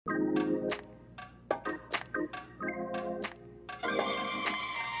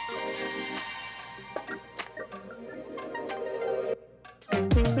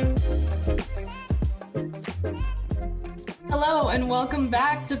and welcome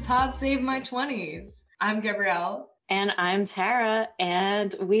back to Pod Save My 20s. I'm Gabrielle. And I'm Tara,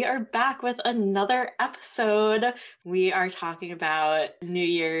 and we are back with another episode. We are talking about New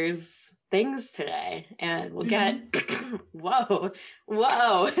Year's things today, and we'll get, whoa.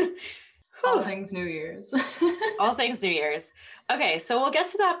 All things New Year's. All things New Year's. Okay, so we'll get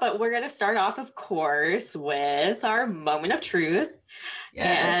to that, but we're going to start off, of course, with our moment of truth.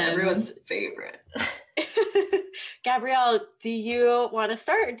 Yes, everyone's favorite. Gabrielle, do you want to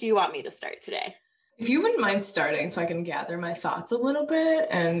start, or do you want me to start today? If you wouldn't mind starting so I can gather my thoughts a little bit,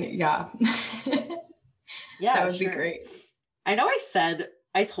 and that would be great. I know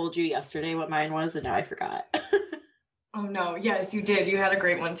I told you yesterday what mine was, and now I forgot. Oh no, yes, you did. You had a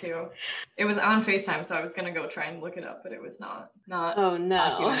great one too. It was on FaceTime, so I was going to go try and look it up, but it was not. Oh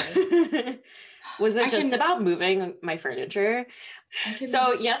no. Was it just about moving my furniture?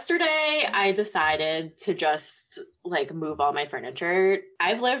 So yesterday I decided to just move all my furniture.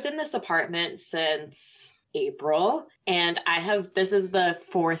 I've lived in this apartment since April, and this is the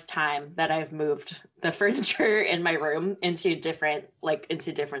fourth time that I've moved the furniture in my room into different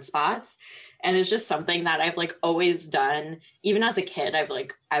spots. And it's just something that I've always done. Even as a kid,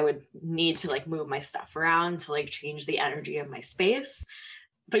 I would need to move my stuff around to change the energy of my space.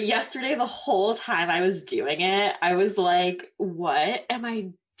 But yesterday, the whole time I was doing it, I was like, what am I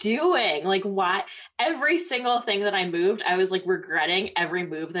doing? Why? Every single thing that I moved, I was regretting every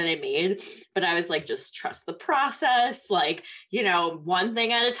move that I made. But I was just trust the process, one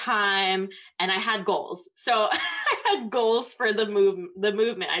thing at a time. And I had goals. So I had goals for the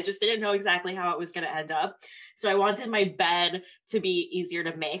movement. I just didn't know exactly how it was going to end up. So I wanted my bed to be easier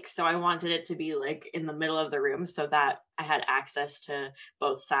to make. So I wanted it to be in the middle of the room so that I had access to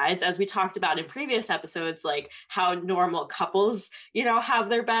both sides. As we talked about in previous episodes, how normal couples, have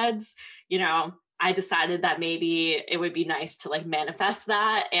their beds, I decided that maybe it would be nice to manifest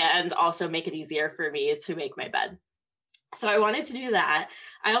that and also make it easier for me to make my bed. So I wanted to do that.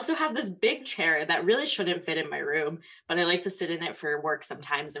 I also have this big chair that really shouldn't fit in my room, but I like to sit in it for work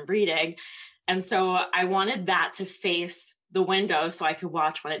sometimes and reading. And so I wanted that to face the window so I could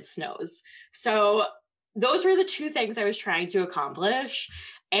watch when it snows. So those were the two things I was trying to accomplish.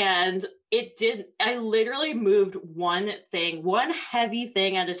 And I literally moved one heavy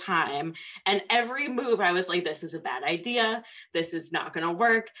thing at a time. And every move I was like, this is a bad idea. This is not going to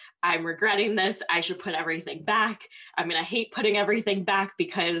work. I'm regretting this. I should put everything back. I'm going to hate putting everything back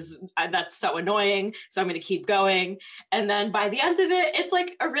because that's so annoying. So I'm going to keep going. And then by the end of it, it's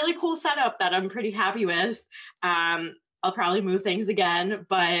a really cool setup that I'm pretty happy with. I'll probably move things again,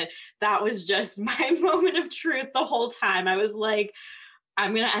 but that was just my moment of truth the whole time. I was like,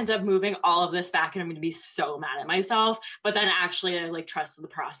 I'm going to end up moving all of this back and I'm going to be so mad at myself. But then actually I trusted the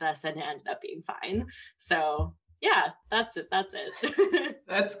process and it ended up being fine. So yeah, that's it.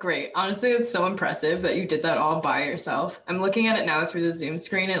 That's great. Honestly, it's so impressive that you did that all by yourself. I'm looking at it now through the Zoom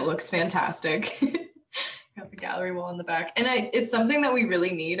screen. It looks fantastic. Got the gallery wall in the back. And it's something that we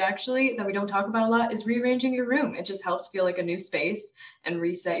really need, actually, that we don't talk about a lot, is rearranging your room. It just helps feel like a new space and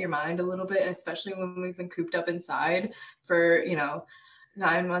reset your mind a little bit, especially when we've been cooped up inside for,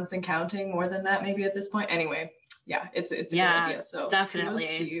 9 months and counting, more than that maybe at this point. Anyway, yeah, it's a good idea. So definitely.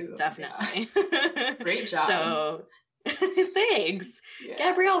 To you. Definitely. Yeah. Great job. So thanks. Yeah.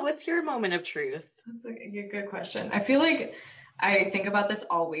 Gabrielle, what's your moment of truth? That's a good question. I feel like I think about this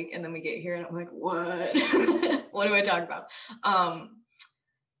all week and then we get here and I'm like, what? What do I talk about? And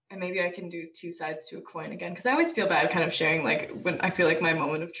maybe I can do two sides to a coin again, because I always feel bad kind of sharing when I feel like my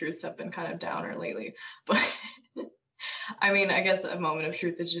moment of truths have been kind of downer lately. But I mean, I guess a moment of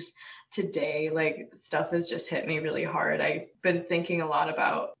truth is just today, stuff has just hit me really hard. I've been thinking a lot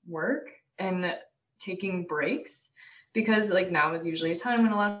about work and taking breaks, because now is usually a time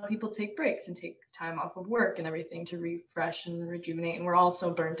when a lot of people take breaks and take time off of work and everything to refresh and rejuvenate. And we're all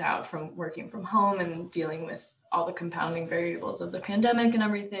so burnt out from working from home and dealing with all the compounding variables of the pandemic and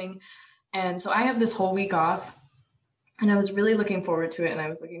everything. And so I have this whole week off. And I was really looking forward to it. And I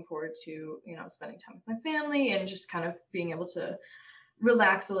was looking forward to, spending time with my family and just kind of being able to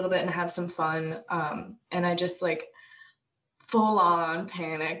relax a little bit and have some fun. And I just full on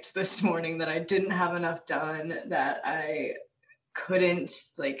panicked this morning that I didn't have enough done, that I couldn't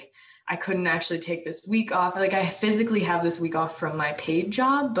actually take this week off. I physically have this week off from my paid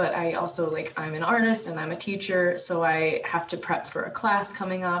job, but I also I'm an artist and I'm a teacher. So I have to prep for a class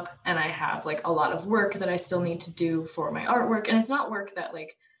coming up, and I have a lot of work that I still need to do for my artwork. And it's not work that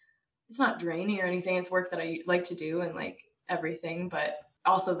it's not draining or anything. It's work that I like to do and everything, but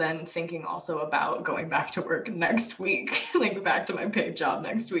also then thinking also about going back to work next week, back to my paid job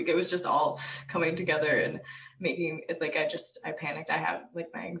next week. It was just all coming together and making it like, I panicked. I had like,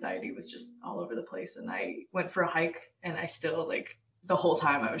 my anxiety was just all over the place, and I went for a hike, and I still like the whole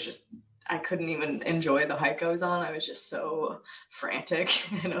time I couldn't even enjoy the hike I was on. I was just so frantic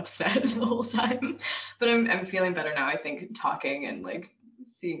and upset the whole time. But I'm feeling better now. I think talking and like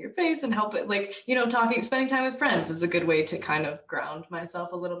seeing your face and help it, like, you know, spending time with friends is a good way to kind of ground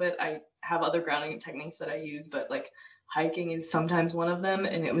myself a little bit. I have other grounding techniques that I use, but like hiking is sometimes one of them,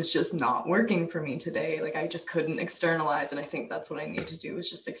 and it was just not working for me today. Like I just couldn't externalize, and I think that's what I need to do, is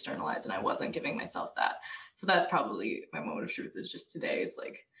just externalize, and I wasn't giving myself that. So that's probably my moment of truth, is just today is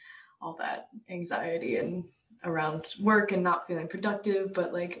like all that anxiety and around work and not feeling productive,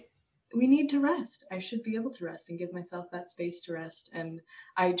 but like we need to rest. I should be able to rest and give myself that space to rest. And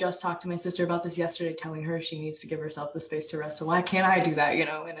I just talked to my sister about this yesterday, telling her she needs to give herself the space to rest. So why can't I do that? You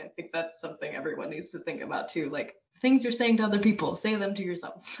know, and I think that's something everyone needs to think about too. Like things you're saying to other people, say them to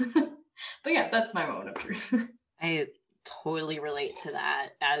yourself. But yeah, that's my moment of truth. I totally relate to that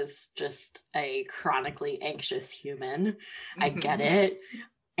as just a chronically anxious human. I get it.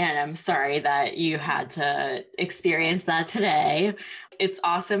 And I'm sorry that you had to experience that today. It's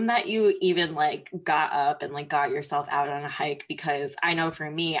awesome that you even like got up and like got yourself out on a hike, because I know for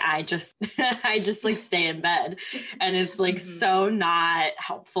me, I just like stay in bed, and it's like so not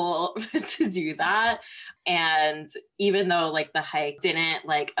helpful to do that. And even though like the hike didn't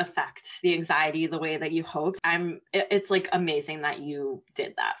like affect the anxiety the way that you hoped, it's like amazing that you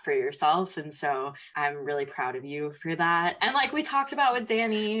did that for yourself. And so I'm really proud of you for that. And like we talked about with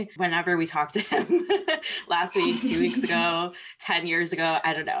Danny, whenever we talked to him last week, 2 weeks ago, 10 years ago,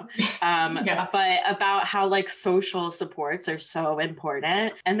 I don't know. But about how like social supports are so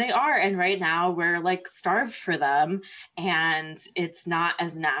important, and they are. And right now we're like starved for them, and it's not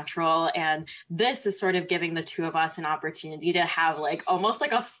as natural. And this is sort of giving the two of us an opportunity to have like almost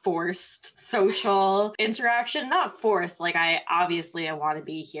like a forced social interaction. Not forced, like I want to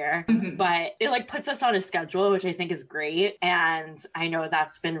be here, but it like puts us on a schedule, which I think is great. And I know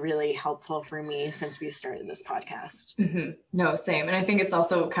that's been really helpful for me since we started this podcast. No, same. And I think it's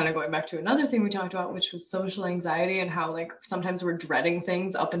also kind of going back to another thing we talked about, which was social anxiety, and how like sometimes we're dreading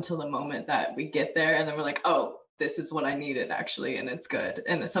things up until the moment that we get there, and then we're like, oh, this is what I needed actually, and it's good.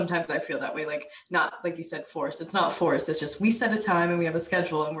 And sometimes I feel that way, like not like you said, forced. It's not forced. It's just we set a time and we have a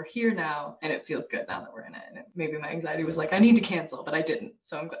schedule and we're here now, and it feels good now that we're in it. And maybe my anxiety was like, I need to cancel, but I didn't.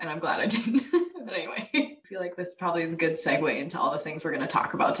 So I'm glad I didn't. But anyway, I feel like this probably is a good segue into all the things we're going to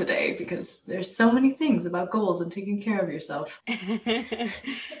talk about today, because there's so many things about goals and taking care of yourself.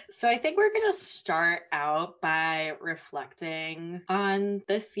 So I think we're going to start out by reflecting on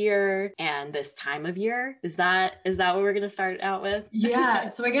this year and this time of year. Is that what we're going to start out with? Yeah.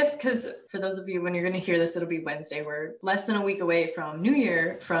 So I guess, because for those of you, when you're going to hear this, it'll be Wednesday. We're less than a week away from New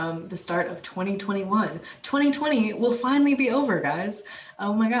Year, from the start of 2021. 2020 will finally be over, guys.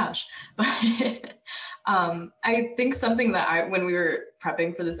 Oh my gosh. But I think something that when we were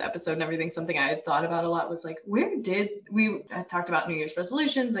prepping for this episode and everything, something I had thought about a lot was like, I talked about New Year's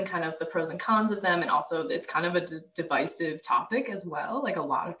resolutions and kind of the pros and cons of them. And also it's kind of a divisive topic as well. Like a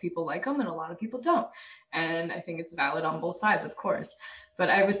lot of people like them and a lot of people don't. And I think it's valid on both sides, of course. But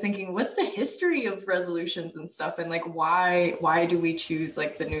I was thinking, what's the history of resolutions and stuff? And like, why do we choose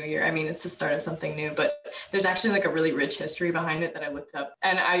like the new year? I mean, it's the start of something new, but there's actually like a really rich history behind it that I looked up,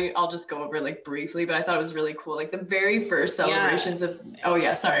 and I'll just go over like briefly, but I thought it was really cool. Like the very first celebrations of, oh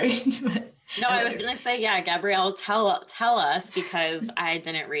yeah, sorry. No, I was going to say, yeah, Gabrielle, tell us, because I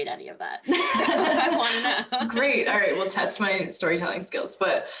didn't read any of that. So I want to know. Great. All right. We'll test my storytelling skills.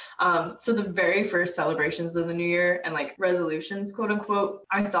 But so the very first celebrations of the new year and like resolutions, quote unquote,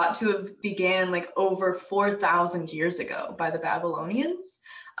 I thought to have began like over 4,000 years ago by the Babylonians.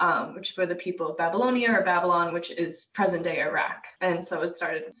 Which were the people of Babylonia, or Babylon, which is present day Iraq. And so it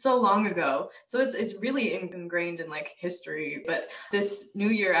started so long ago. So it's really ingrained in like history. But this new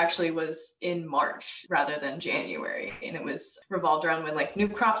year actually was in March rather than January. And it was revolved around when like new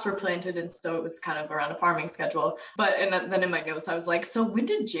crops were planted. And so it was kind of around a farming schedule. But and then in my notes, I was like, so when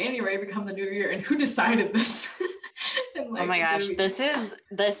did January become the new year, and who decided this? And, like, oh my gosh, this is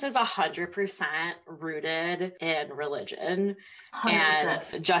 100% rooted in religion.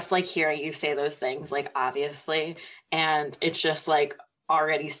 100%. And just like hearing you say those things, like obviously, and it's just like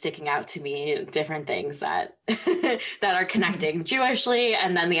already sticking out to me, different things that that are connecting Jewishly,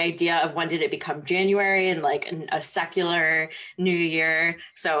 and then the idea of when did it become January and like a secular new year.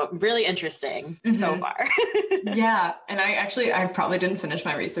 So really interesting so far. Yeah, and I probably didn't finish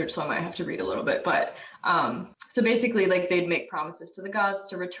my research, so I might have to read a little bit, but So basically, like, they'd make promises to the gods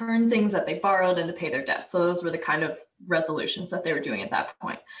to return things that they borrowed and to pay their debts. So those were the kind of resolutions that they were doing at that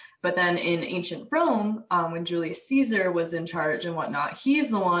point. But then in ancient Rome, when Julius Caesar was in charge and whatnot, he's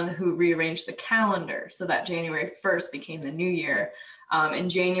the one who rearranged the calendar so that January 1st became the new year.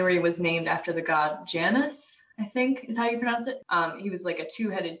 And January was named after the god Janus, I think is how you pronounce it. He was like a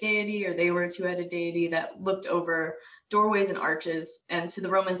two-headed deity, or they were a two-headed deity that looked over doorways and arches. And to the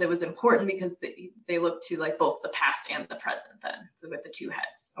Romans, it was important because they looked to like both the past and the present then. So with the two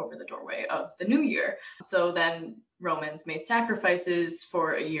heads over the doorway of the new year. So then Romans made sacrifices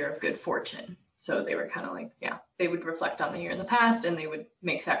for a year of good fortune. So they were kind of like, yeah, they would reflect on the year in the past and they would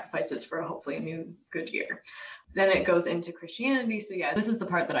make sacrifices for hopefully a new good year. Then it goes into Christianity. So yeah, this is the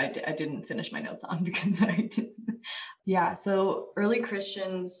part that I didn't finish my notes on because I didn't. Yeah, so early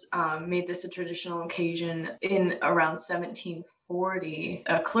Christians made this a traditional occasion in around 1740.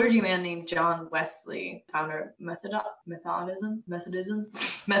 A clergyman named John Wesley, founder of Methodism,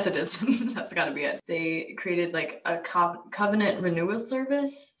 that's gotta be it. They created like a covenant renewal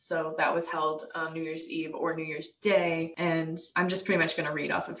service. So that was held on New Year's Eve or New Year's Day. And I'm just pretty much gonna read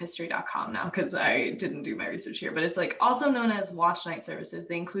off of history.com now because I didn't do my research here, but it's like also known as watch night services.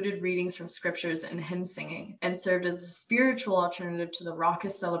 They included readings from scriptures and hymn singing and served as a spiritual alternative to the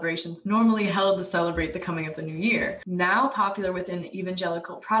raucous celebrations normally held to celebrate the coming of the new year. Now popular within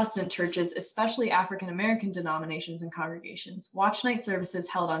evangelical Protestant churches, especially African American denominations and congregations, watch night services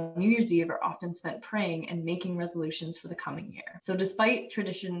held on New Year's Eve are often spent praying and making resolutions for the coming year. So despite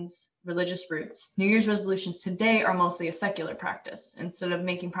traditions' religious roots, New Year's resolutions today are mostly a secular practice. Instead of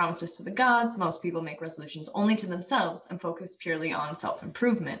making promises to the gods, most people make resolutions only to themselves and focus purely on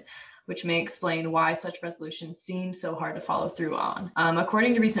self-improvement, which may explain why such resolutions seem so hard to follow through on.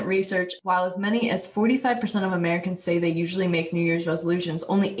 According to recent research, while as many as 45% of Americans say they usually make New Year's resolutions,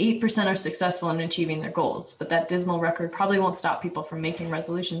 only 8% are successful in achieving their goals. But that dismal record probably won't stop people from making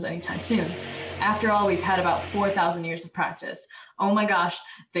resolutions anytime soon. After all, we've had about 4,000 years of practice. Oh my gosh,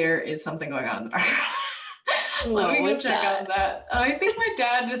 there is something going on in the background. Let me go check on that. I think my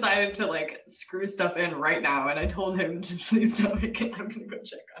dad decided to like screw stuff in right now, and I told him to please don't make it. I'm gonna go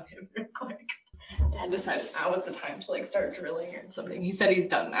check on him real quick. Dad decided now was the time to like start drilling or something. He said he's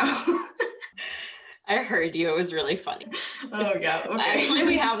done now. I heard you. It was really funny. Oh yeah. Okay. Actually,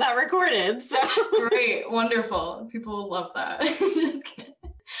 we have that recorded. So great, wonderful. People will love that. Just kidding.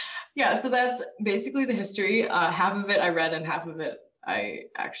 Yeah. So that's basically the history. Half of it I read, and half of it I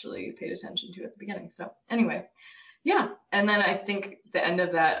actually paid attention to at the beginning. So anyway, yeah. And then I think the end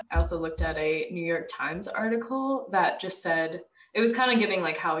of that, I also looked at a New York Times article that just said, it was kind of giving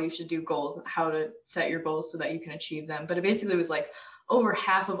like how you should do goals, how to set your goals so that you can achieve them. But it basically was like over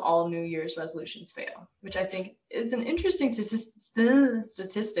half of all New Year's resolutions fail, which I think is an interesting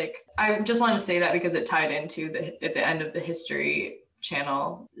statistic. I just wanted to say that because it tied into at the end of the History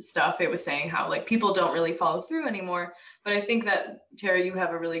Channel stuff. It was saying how like people don't really follow through anymore. But I think that, Tara, you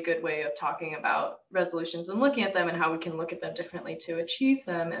have a really good way of talking about resolutions and looking at them and how we can look at them differently to achieve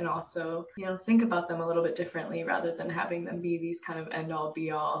them, and also, you know, think about them a little bit differently rather than having them be these kind of end all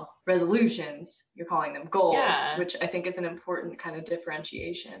be all resolutions. You're calling them goals, which I think is an important kind of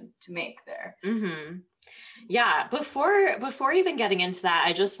differentiation to make there. Mm-hmm. Yeah. Before even getting into that,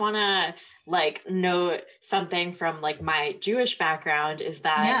 I just want to like note something from like my Jewish background is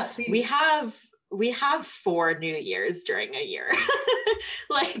that we have 4 New Years during a year.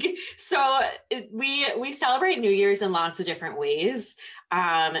 Like, so we celebrate New Year's in lots of different ways.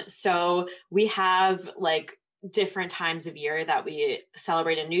 So we have like different times of year that we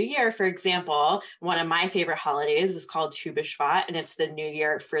celebrate a new year. For example, one of my favorite holidays is called Tu B'Shvat, and it's the new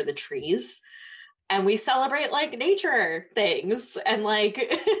year for the trees. And we celebrate like nature things and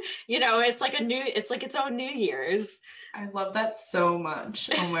like, you know, it's like its own New Year's. I love that so much.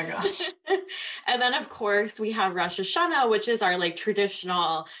 Oh my gosh. And then of course we have Rosh Hashanah, which is our like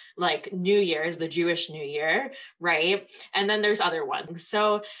traditional like New Year's, the Jewish New Year, right? And then there's other ones.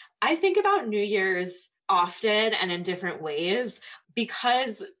 So I think about New Year's often and in different ways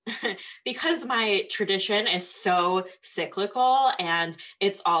because my tradition is so cyclical and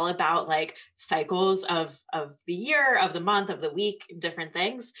it's all about like cycles of the year, of the month, of the week, different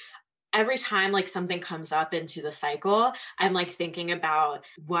things. Every time like something comes up into the cycle, I'm like thinking about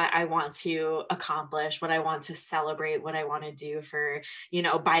what I want to accomplish, what I want to celebrate, what I want to do for, you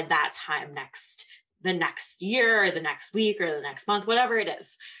know, by that time the next year or the next week or the next month, whatever it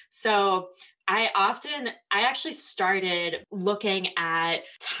is. So I actually started looking at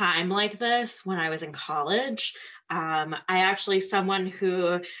time like this when I was in college. Someone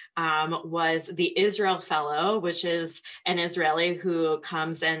who was the Israel Fellow, which is an Israeli who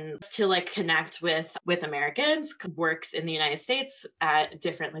comes in to like connect with Americans, works in the United States at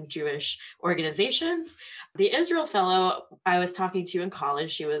different like Jewish organizations. The Israel Fellow I was talking to in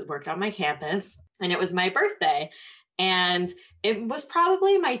college, she worked on my campus, and it was my birthday. And it was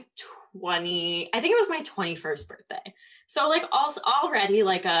probably my 21st birthday. So like also already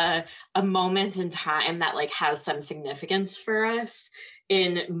like a moment in time that like has some significance for us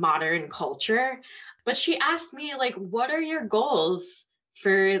in modern culture. But she asked me like, what are your goals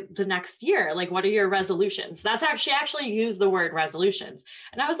for the next year? Like, what are your resolutions? She actually used the word resolutions.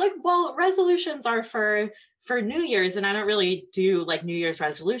 And I was like, well, resolutions are for New Year's, and I don't really do like New Year's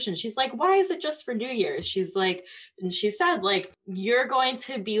resolutions. She's like, why is it just for New Year's? She's like, and she said, like, you're going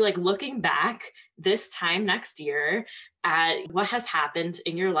to be like looking back this time next year at what has happened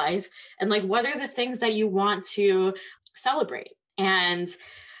in your life and like, what are the things that you want to celebrate? And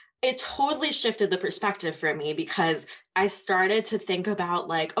it totally shifted the perspective for me, because I started to think about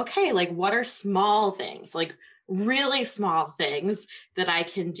like, okay, like what are small things, like really small things that I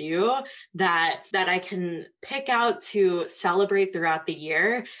can do that I can pick out to celebrate throughout the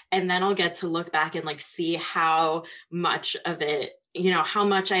year. And then I'll get to look back and like see how much of it, how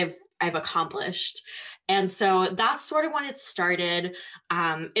much I've accomplished. And so that's sort of when it started.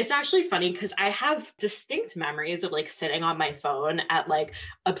 It's actually funny because I have distinct memories of like sitting on my phone at like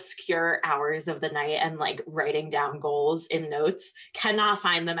obscure hours of the night and like writing down goals in notes. Cannot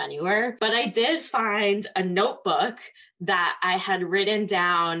find them anywhere. But I did find a notebook that I had written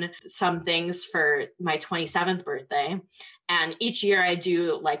down some things for my 27th birthday. And each year I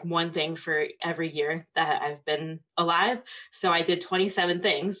do like one thing for every year that I've been alive. So I did 27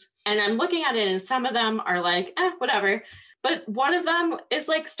 things. And I'm looking at it and some of them are like, whatever. But one of them is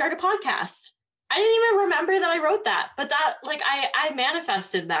like, start a podcast. I didn't even remember that I wrote that, but that like I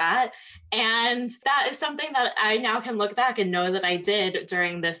manifested that. And that is something that I now can look back and know that I did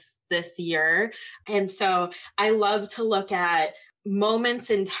during this year. And so I love to look at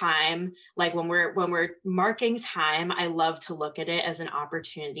moments in time, like when we're marking time, I love to look at it as an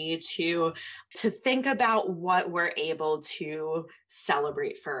opportunity to think about what we're able to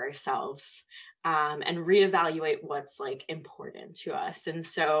celebrate for ourselves. And reevaluate what's like important to us. And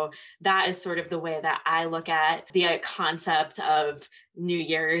so that is sort of the way that I look at the concept of New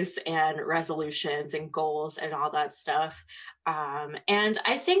Year's and resolutions and goals and all that stuff. And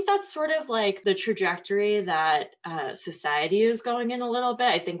I think that's sort of like the trajectory that society is going in a little bit.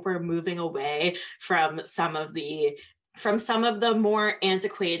 I think we're moving away from some of the more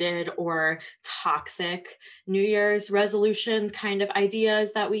antiquated or toxic New Year's resolution kind of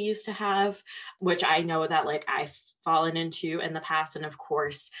ideas that we used to have, which I know that like I've fallen into in the past. And of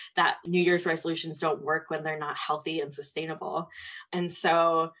course, that New Year's resolutions don't work when they're not healthy and sustainable. And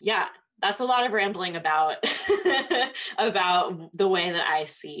so, yeah, that's a lot of rambling about about the way that I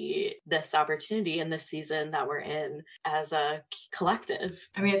see this opportunity in this season that we're in as a collective.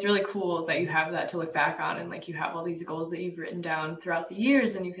 I mean, it's really cool that you have that to look back on, and like you have all these goals that you've written down throughout the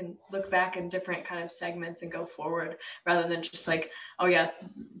years, and you can look back in different kind of segments and go forward rather than just like, oh yes,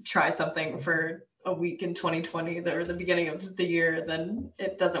 try something for a week in 2020 or the beginning of the year, then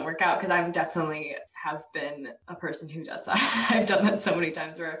it doesn't work out. Because I'm definitely have been a person who does that. I've done that so many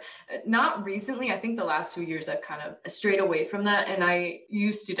times, where not recently, I think the last few years I've kind of strayed away from that. And I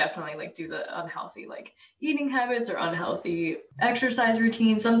used to definitely like do the unhealthy like eating habits or unhealthy exercise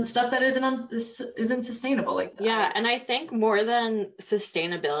routines, some stuff that isn't sustainable. Like yeah, and I think more than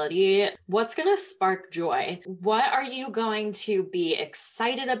sustainability, what's going to spark joy? What are you going to be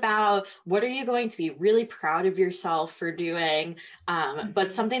excited about? What are you going to be really proud of yourself for doing?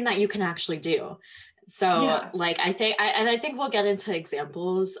 But something that you can actually do. So yeah. Like, I think we'll get into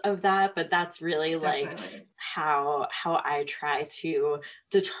examples of that, but that's really definitely like how I try to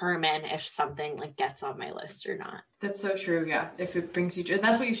determine if something like gets on my list or not. That's so true. Yeah. If it brings you joy,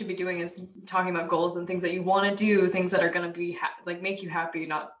 that's what you should be doing, is talking about goals and things that you want to do, things that are going to be like make you happy,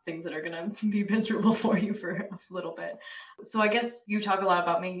 not things that are going to be miserable for you for a little bit. So I guess you talk a lot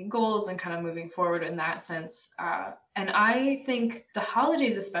about making goals and kind of moving forward in that sense. And I think the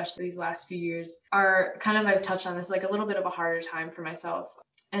holidays, especially these last few years, are kind of, I've touched on this, like a little bit of a harder time for myself.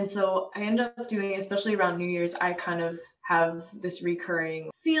 And so I end up doing, especially around New Year's, I kind of have this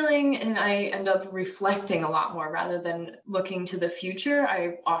recurring feeling, and I end up reflecting a lot more rather than looking to the future.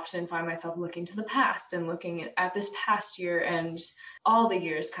 I often find myself looking to the past and looking at this past year and all the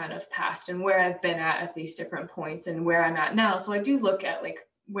years kind of past and where I've been at these different points and where I'm at now. So I do look at like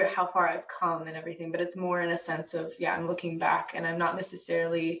how far I've come and everything, but it's more in a sense of, yeah, I'm looking back and I'm not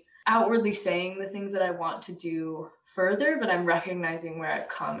necessarily outwardly saying the things that I want to do further, but I'm recognizing where I've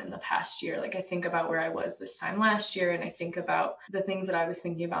come in the past year. Like I think about where I was this time last year, and I think about the things that I was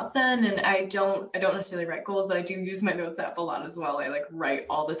thinking about then. And I don't necessarily write goals, but I do use my notes app a lot as well. I like write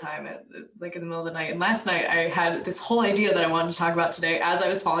all the time at like in the middle of the night. And last night I had this whole idea that I wanted to talk about today as I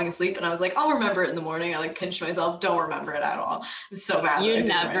was falling asleep, and I was like, I'll remember it in the morning. I like pinched myself, don't remember it at all. I'm so mad. You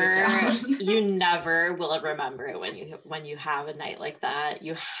never will remember it when you have a night like that.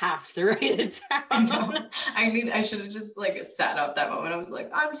 You have to write it down. I should have just like sat up that moment. I was like,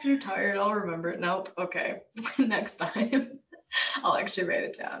 I'm so tired, I'll remember it. Nope. Okay. Next time I'll actually write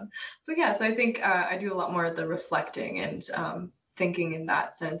it down. But yeah, so I think I do a lot more of the reflecting and thinking in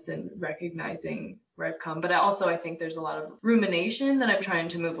that sense and recognizing where I've come. But I think there's a lot of rumination that I'm trying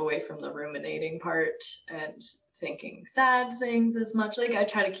to move away from the ruminating part and thinking sad things as much. Like I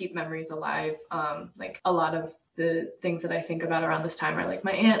try to keep memories alive. Like a lot of the things that I think about around this time are like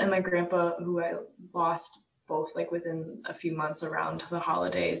my aunt and my grandpa, who I lost both like within a few months around the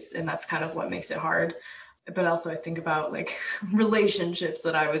holidays. And that's kind of what makes it hard. But also I think about like relationships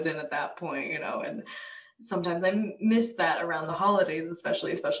that I was in at that point, and sometimes I miss that around the holidays,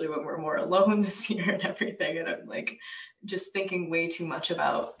 especially when we're more alone this year and everything. And I'm like just thinking way too much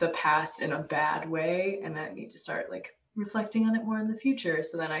about the past in a bad way. And I need to start like reflecting on it more in the future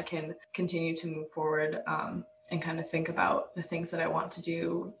so then I can continue to move forward and kind of think about the things that I want to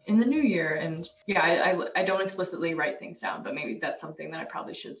do in the new year. And yeah, I don't explicitly write things down, but maybe that's something that I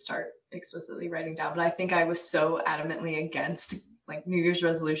probably should start explicitly writing down. But I think I was so adamantly against like New Year's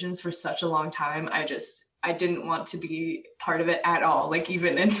resolutions for such a long time. I didn't want to be part of it at all, like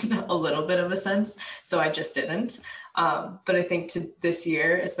even in a little bit of a sense. So I just didn't. But I think to this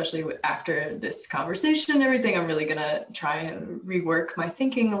year, especially after this conversation and everything, I'm really going to try and rework my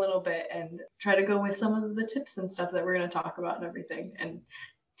thinking a little bit and try to go with some of the tips and stuff that we're going to talk about and everything and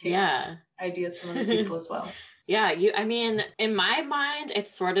take ideas from other people as well. Yeah, in my mind,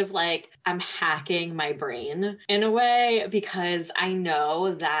 it's sort of like I'm hacking my brain in a way because I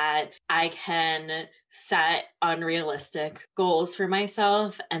know that I can set unrealistic goals for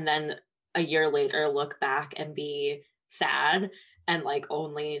myself and then a year later look back and be sad and like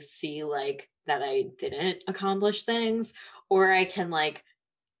only see like that I didn't accomplish things, or I can like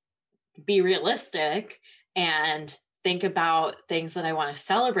be realistic and think about things that I want to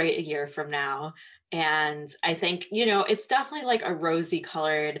celebrate a year from now. And I think, it's definitely like a rosy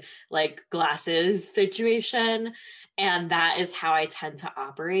colored, like glasses situation. And that is how I tend to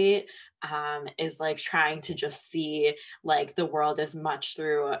operate, is like trying to just see like the world as much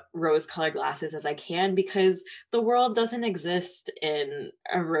through rose colored glasses as I can, because the world doesn't exist in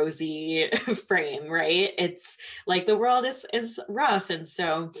a rosy frame, right? It's like the world is rough. And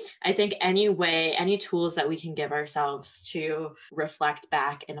so I think any tools that we can give ourselves to reflect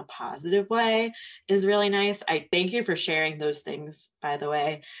back in a positive way is really nice. I thank you for sharing those things, by the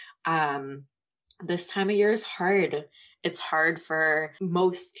way. This time of year is hard. It's hard for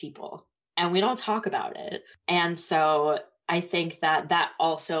most people, and we don't talk about it. And so I think that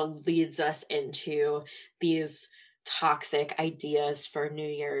also leads us into these toxic ideas for New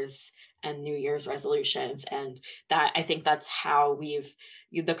Year's and New Year's resolutions. And that I think that's how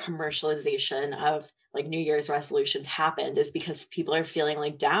the commercialization of like New Year's resolutions happened, is because people are feeling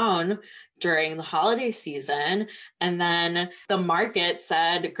like down during the holiday season. And then the market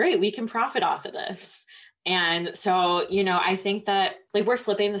said, great, we can profit off of this. And so, I think that like we're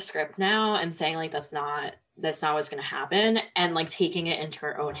flipping the script now and saying like, that's not what's going to happen, and like taking it into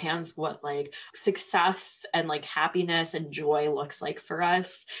our own hands, what like success and like happiness and joy looks like for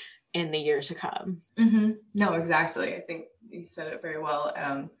us in the year to come. Mm-hmm. No, exactly. I think you said it very well.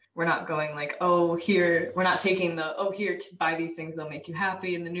 We're not going like, we're not taking here to buy these things, they'll make you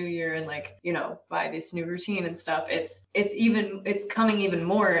happy in the new year, and like, buy this new routine and stuff. It's coming even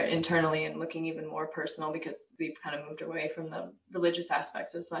more internally and looking even more personal, because we've kind of moved away from the religious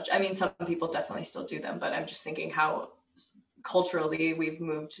aspects as much. I mean, some people definitely still do them, but I'm just thinking how culturally we've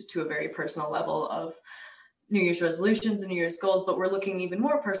moved to a very personal level of New Year's resolutions and New Year's goals, but we're looking even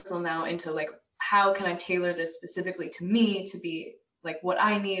more personal now into like, how can I tailor this specifically to me to be like what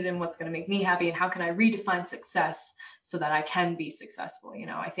I need and what's going to make me happy, and how can I redefine success so that I can be successful?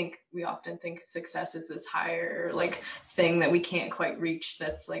 I think we often think success is this higher like thing that we can't quite reach,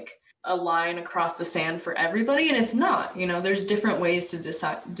 that's like a line across the sand for everybody, and it's not. There's different ways to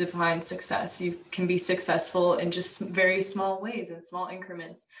define success. You can be successful in just very small ways, in small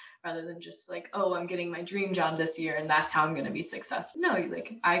increments, rather than just like, oh, I'm getting my dream job this year and that's how I'm going to be successful. No,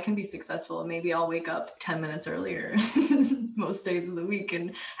 like I can be successful. Maybe I'll wake up 10 minutes earlier most days of the week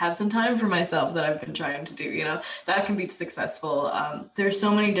and have some time for myself that I've been trying to do, you know, that can be successful. There's so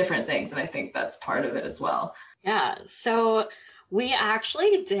many different things. And I think that's part of it as well. Yeah. So we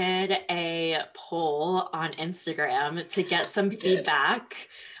actually did a poll on Instagram to get some feedback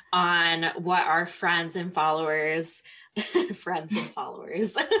on what our friends and followers yes.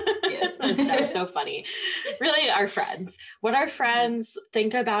 That sounds so funny. Really, our friends, what our friends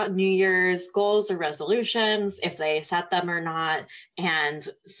think about New Year's goals or resolutions, if they set them or not, and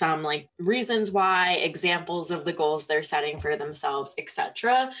some like reasons why, examples of the goals they're setting for themselves,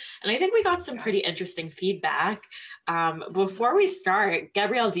 etc. And I think we got some pretty interesting feedback. Before we start,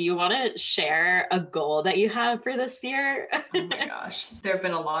 Gabrielle, do you want to share a goal that you have for this year? Oh my gosh. There have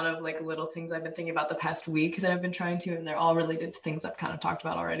been a lot of like little things I've been thinking about the past week that I've been trying to, and they're all related to things I've kind of talked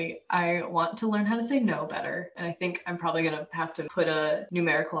about already. I want to learn how to say no better. And I think I'm probably going to have to put a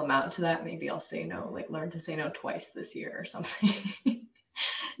numerical amount to that. Maybe I'll say no, like learn to say no twice this year or something.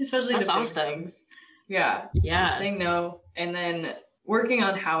 Especially That's to big awesome. things. Yeah. So saying no. And then working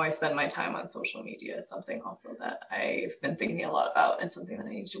on how I spend my time on social media is something also that I've been thinking a lot about and something that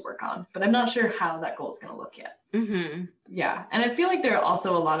I need to work on, but I'm not sure how that goal is going to look yet. Mm-hmm. Yeah. And I feel like there are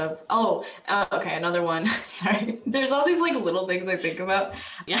also a lot of, okay, another one. Sorry. There's all these like little things I think about.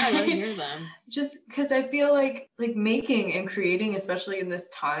 Yeah, I want to hear them. Just because I feel like making and creating, especially in this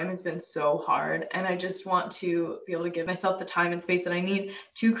time, has been so hard. And I just want to be able to give myself the time and space that I need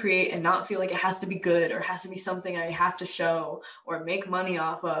to create and not feel like it has to be good or has to be something I have to show or make money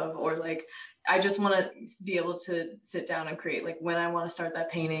off of, or like, I just want to be able to sit down and create like when I want to start that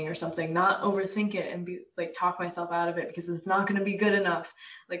painting or something, not overthink it and be like, talk myself out of it because it's not going to be good enough.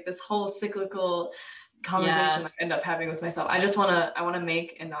 Like this whole cyclical conversation I end up having with myself. I want to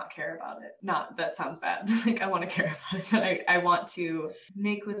make and not care about it. Not, that sounds bad. Like I want to care about it, but I want to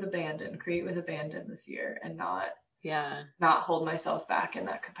make with abandon, create with abandon this year and not hold myself back in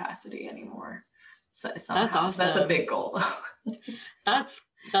that capacity anymore. So that's awesome. That's a big goal.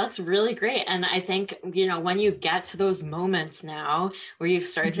 That's really great. And I think, you know, when you get to those moments now where you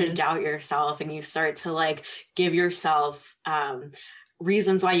start to doubt yourself and you start to like give yourself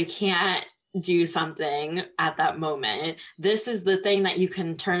reasons why you can't do something at that moment, this is the thing that you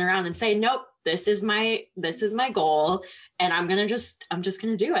can turn around and say, nope, this is my goal. And I'm just going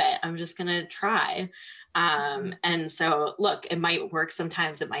to do it. I'm just going to try. And so look, it might work.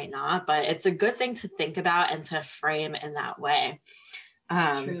 Sometimes it might not, but it's a good thing to think about and to frame in that way.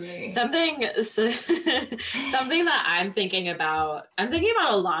 Something that I'm thinking about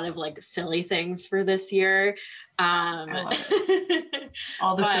a lot of like silly things for this year. All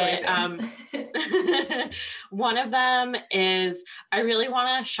the silly things. One of them is I really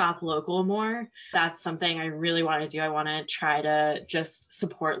want to shop local more. That's something I really want to do. I want to try to just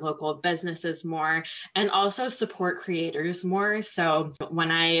support local businesses more and also support creators more. So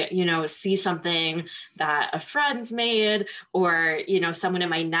when I, you know, see something that a friend's made or, you know, someone in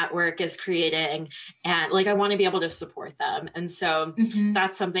my network is creating and like, I want to be able to support them. And so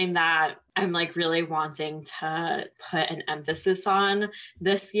that's something that I'm like really wanting to put an emphasis on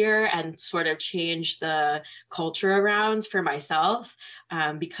this year and sort of change the culture around for myself.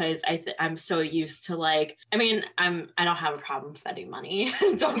 Because I'm so used to like, I mean, I don't have a problem spending money.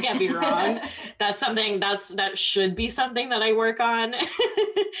 Don't get me wrong. That's something that should be something that I work on,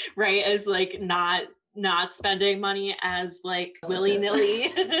 right? Is like not spending money as like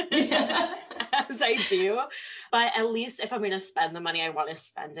willy-nilly as I do. But at least if I'm going to spend the money, I want to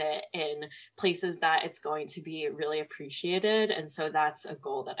spend it in places that it's going to be really appreciated. And so that's a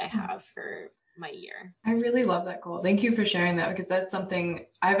goal that I have for my year. I really love that goal. Thank you for sharing that because that's something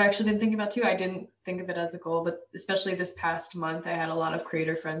I've actually been thinking about too. I didn't think of it as a goal, but especially this past month, I had a lot of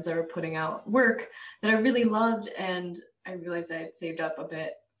creator friends that were putting out work that I really loved. And I realized I had saved up a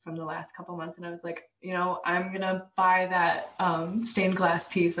bit from the last couple months. And I was like, you know, I'm going to buy that stained glass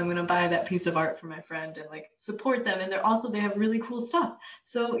piece. I'm going to buy that piece of art for my friend and like support them. And they have really cool stuff.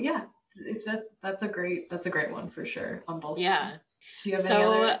 So yeah, if that's a great one for sure on both. Yeah. Things. Do you have any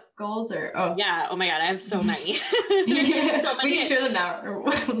other goals or? Oh yeah. Oh my God. I have so many. We can share them now or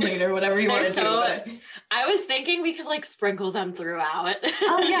later, whatever you want to do. I was thinking we could like sprinkle them throughout.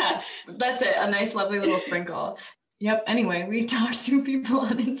 Oh yes. That's it. A nice, lovely little sprinkle. Yep. Anyway, we talked to people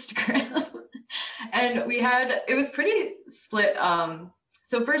on Instagram and it was pretty split.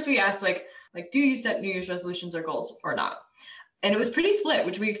 So first we asked like, do you set New Year's resolutions or goals or not? And it was pretty split,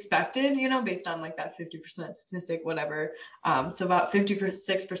 which we expected, you know, based on like that 50% statistic, whatever. So about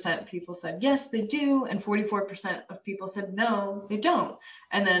 56% people said, yes, they do. And 44% of people said, no, they don't.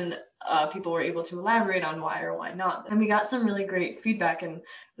 And then people were able to elaborate on why or why not. And we got some really great feedback and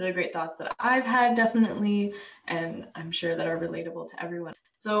really great thoughts that I've had definitely, and I'm sure that are relatable to everyone.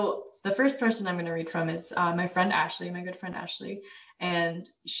 So the first person I'm going to read from is my friend Ashley, my good friend Ashley. And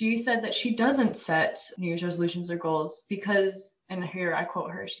she said that she doesn't set New Year's resolutions or goals because, and here I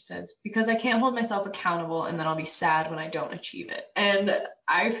quote her, she says, because I can't hold myself accountable and then I'll be sad when I don't achieve it. And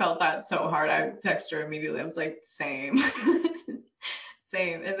I felt that so hard. I texted her immediately. I was like, same.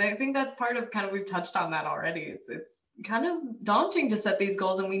 Same. And I think that's part of kind of, we've touched on that already. It's kind of daunting to set these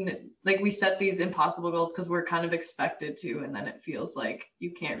goals, and we set these impossible goals because we're kind of expected to, and then it feels like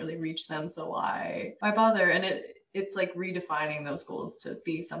you can't really reach them. So why bother? And it's like redefining those goals to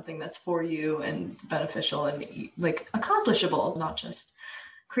be something that's for you and beneficial and like accomplishable, not just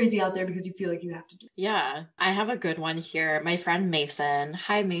crazy out there because you feel like you have to do. Yeah, I have a good one here. My friend Mason.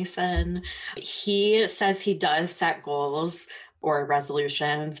 Hi, Mason. He says he does set goals or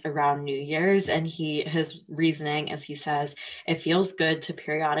resolutions around New Year's. And his reasoning is, he says, it feels good to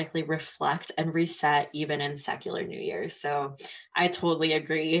periodically reflect and reset even in secular New Year's. So I totally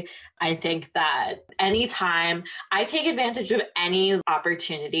agree. I think that anytime I take advantage of any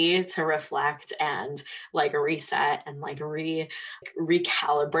opportunity to reflect and like reset and like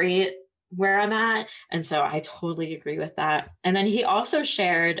recalibrate where I'm at. And so I totally agree with that. And then he also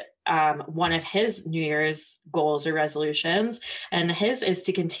shared one of his New Year's goals or resolutions, and his is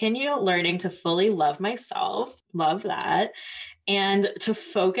to continue learning to fully love myself. Love that. And to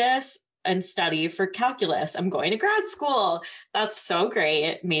focus and study for calculus. I'm going to grad school. That's so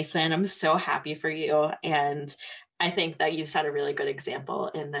great, Mason. I'm so happy for you. And I think that you set a really good example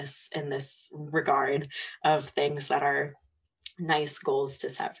in this regard of things that are nice goals to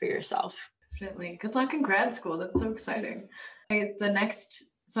set for yourself. Definitely. Good luck in grad school. That's so exciting.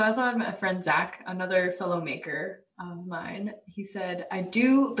 So I also have a friend, Zach, another fellow maker of mine. He said, I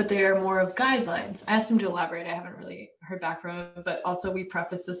do, but they are more of guidelines. I asked him to elaborate. I haven't really heard back from him, but also we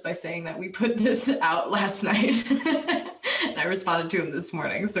prefaced this by saying that we put this out last night and I responded to him this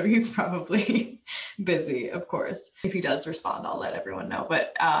morning. So he's probably busy, of course. If he does respond, I'll let everyone know.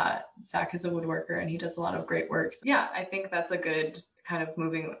 But Zach is a woodworker and he does a lot of great work. So yeah, I think that's a good kind of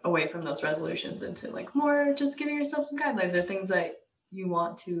moving away from those resolutions into like more just giving yourself some guidelines or things that you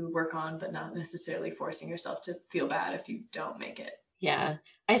want to work on, but not necessarily forcing yourself to feel bad if you don't make it. Yeah.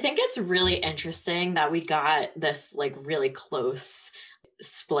 I think it's really interesting that we got this like really close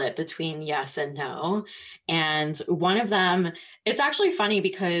split between yes and no. And one of them, it's actually funny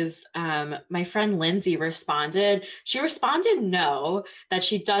because my friend Lindsay responded no, that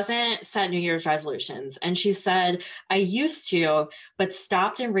she doesn't set New Year's resolutions. And she said, I used to, but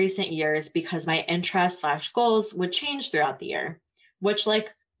stopped in recent years because my interests/goals would change throughout the year, which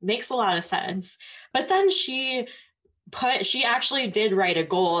like makes a lot of sense. But then she actually did write a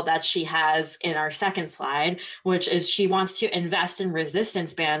goal that she has in our second slide, which is she wants to invest in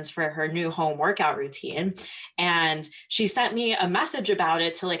resistance bands for her new home workout routine. And she sent me a message about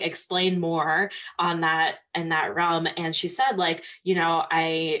it to like explain more on that in that realm. And she said, like, you know,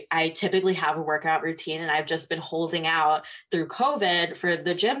 I typically have a workout routine and I've just been holding out through COVID for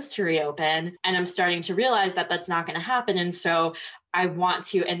the gyms to reopen. And I'm starting to realize that that's not going to happen. And so I want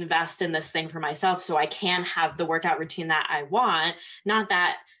to invest in this thing for myself so I can have the workout routine that I want. Not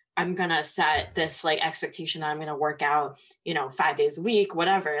that I'm going to set this like expectation that I'm going to work out, 5 days a week,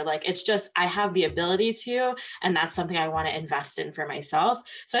 whatever. Like, it's just, I have the ability to, and that's something I want to invest in for myself.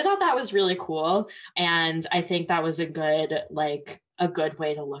 So I thought that was really cool. And I think that was a good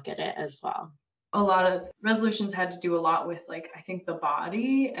way to look at it as well. A lot of resolutions had to do a lot with like, I think the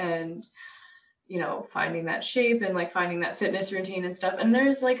body and finding that shape and like finding that fitness routine and stuff. And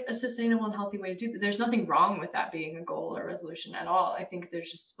there's like a sustainable and healthy way to do it. But there's nothing wrong with that being a goal or resolution at all. I think there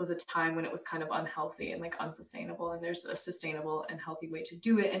just was a time when it was kind of unhealthy and like unsustainable. And there's a sustainable and healthy way to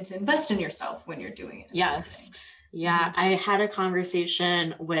do it and to invest in yourself when you're doing it. Yes. Yeah, mm-hmm. I had a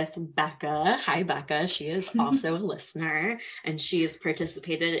conversation with Becca. Hi, Becca. She is also a listener and she has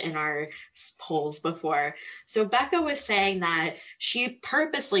participated in our polls before. So Becca was saying that she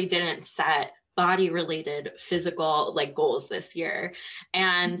purposely didn't set body related physical like goals this year.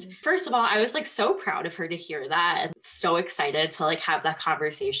 And first of all, I was like so proud of her to hear that and so excited to like have that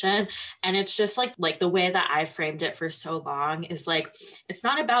conversation. And it's just like the way that I framed it for so long is like, it's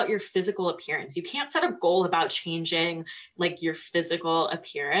not about your physical appearance. You can't set a goal about changing like your physical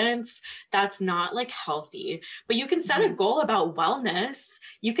appearance. That's not like healthy, but you can set a goal about wellness.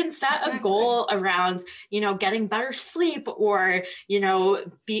 You can set a goal around, getting better sleep, or,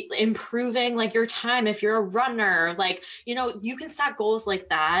 be improving like your time if you're a runner. Like, you can set goals like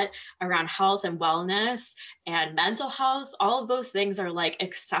that around health and wellness and mental health. All of those things are like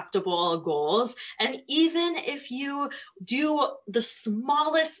acceptable goals. And even if you do the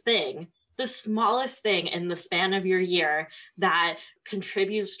smallest thing in the span of your year that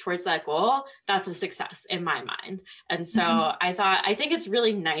contributes towards that goal, that's a success in my mind. And so I think it's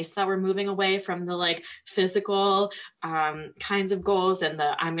really nice that we're moving away from the like physical kinds of goals and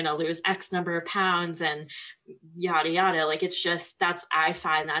the I'm going to lose X number of pounds and yada, yada. Like, it's just, I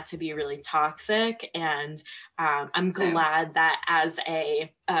find that to be really toxic. And I'm glad that as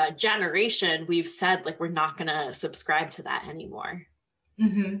a generation, we've said like, we're not going to subscribe to that anymore.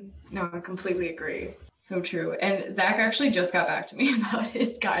 No, I completely agree. So true. And Zach actually just got back to me about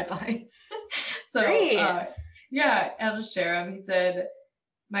his guidelines. So yeah, I'll just share them. He said,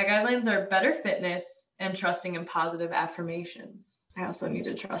 my guidelines are better fitness and trusting in positive affirmations. I also need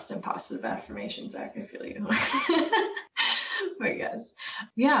to trust in positive affirmations, Zach. I feel you. But yes.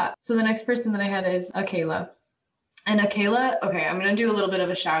 Yeah. So the next person that I had is Akela. And Akela, okay, I'm going to do a little bit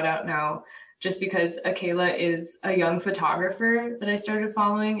of a shout out now, just because Akela is a young photographer that I started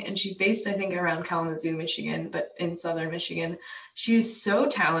following, and she's based, I think, around Kalamazoo, Michigan, but in Southern Michigan. She is so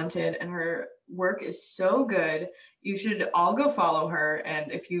talented and her work is so good. You should all go follow her.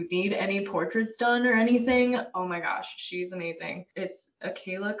 And if you need any portraits done or anything, oh my gosh, she's amazing. It's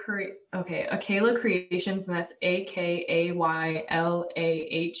Akela Creations, and that's AKAYLAH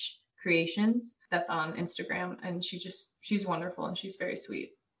Creations. That's on Instagram. And she's wonderful and she's very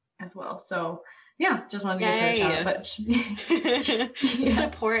sweet as well. So yeah, just wanted to give her a shout out. But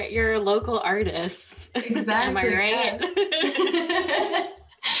support your local artists. Exactly. Am I right?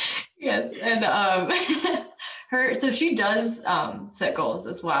 Yes. And so she does set goals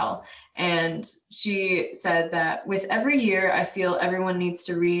as well. And she said that with every year, I feel everyone needs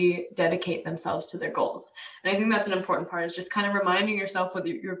to rededicate themselves to their goals. And I think that's an important part, is just kind of reminding yourself what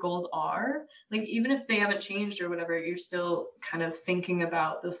your goals are. Like, even if they haven't changed or whatever, you're still kind of thinking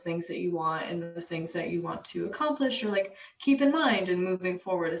about those things that you want and the things that you want to accomplish or like keep in mind and moving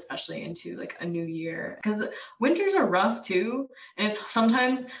forward, especially into like a new year. Because winters are rough too. And it's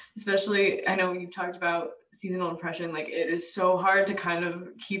sometimes, especially, I know you've talked about seasonal depression, like it is so hard to kind of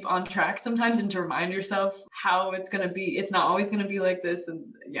keep on track sometimes and to remind yourself how it's going to be. It's not always going to be like this. And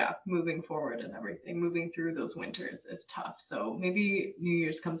yeah, moving forward and everything, moving through those winters is tough. So maybe New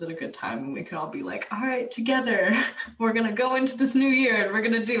Year's comes at a good time and we can all be like, all right, together, we're going to go into this new year and we're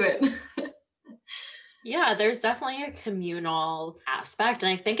going to do it. Yeah, there's definitely a communal aspect.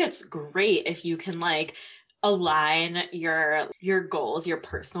 And I think it's great if you can like align your goals, your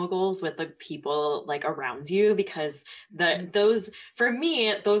personal goals with the people like around you, because those, for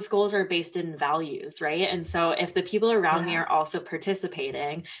me, those goals are based in values, right? And so if the people around me are also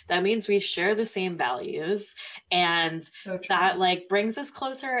participating, that means we share the same values, and that like brings us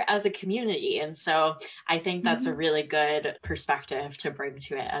closer as a community. And so I think that's a really good perspective to bring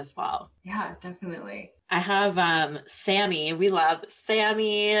to it as well. Yeah, definitely. I have Sammy. We love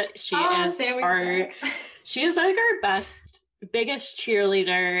Sammy. She is like our biggest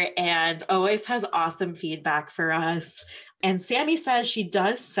cheerleader and always has awesome feedback for us. And Sammy says she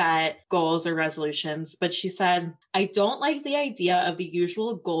does set goals or resolutions, but she said, I don't like the idea of the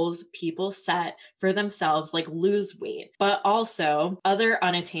usual goals people set for themselves, like lose weight, but also other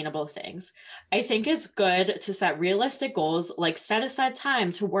unattainable things. I think it's good to set realistic goals, like set aside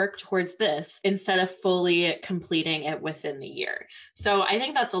time to work towards this instead of fully completing it within the year. So I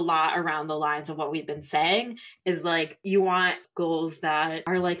think that's a lot around the lines of what we've been saying, is like, you want goals that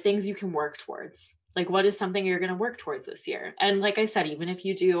are like things you can work towards. Like, what is something you're going to work towards this year? And like I said, even if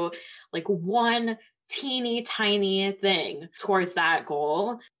you do like one teeny tiny thing towards that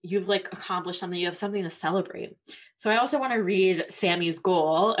goal, you've like accomplished something, you have something to celebrate. So I also want to read Sammy's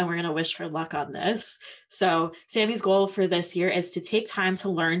goal, and we're going to wish her luck on this. So Sammy's goal for this year is to take time to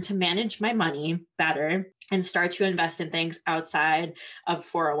learn to manage my money better and start to invest in things outside of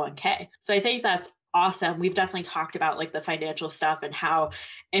 401k. So I think that's awesome. We've definitely talked about like the financial stuff and how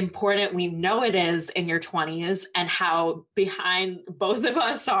important we know it is in your 20s, and how behind both of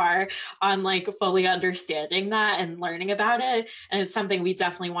us are on like fully understanding that and learning about it. And it's something we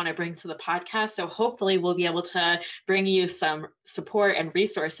definitely want to bring to the podcast. So hopefully we'll be able to bring you some support and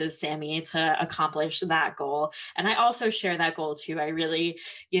resources, Sammy, to accomplish that goal. And I also share that goal too. I really,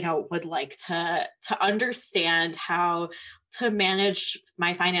 would like to understand how to manage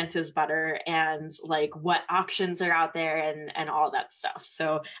my finances better, and like what options are out there, and all that stuff.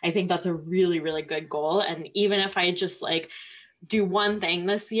 So I think that's a really, really good goal. And even if I just like do one thing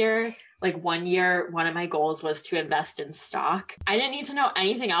this year, like one year, one of my goals was to invest in stock. I didn't need to know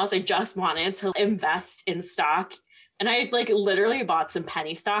anything else. I just wanted to invest in stock. And I like literally bought some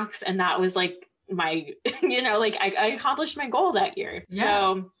penny stocks, and that was like my, I accomplished my goal that year. Yeah.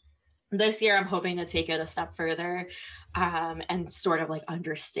 So this year I'm hoping to take it a step further, and sort of like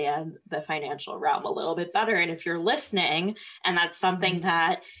understand the financial realm a little bit better. And if you're listening and that's something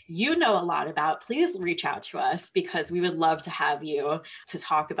that you know a lot about, please reach out to us, because we would love to have you to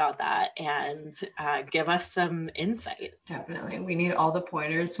talk about that and give us some insight. Definitely. We need all the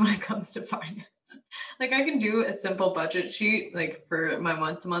pointers when it comes to finance. Like I can do a simple budget sheet like for my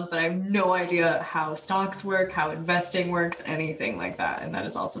month to month, but I have no idea how stocks work, how investing works, anything like that. And that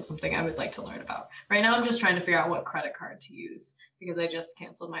is also something I would like to learn about. Right now, I'm just trying to figure out what credit card to use, because I just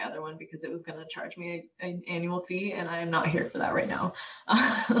canceled my other one because it was going to charge me an annual fee, and I am not here for that right now.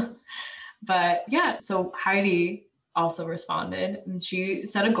 But yeah, so Heidi also responded, and she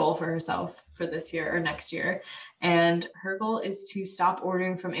set a goal for herself for this year or next year. And her goal is to stop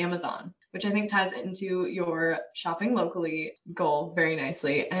ordering from Amazon, which I think ties into your shopping locally goal very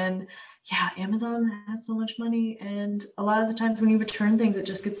nicely. And yeah, Amazon has so much money, and a lot of the times when you return things, it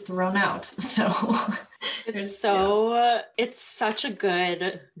just gets thrown out. So it's such a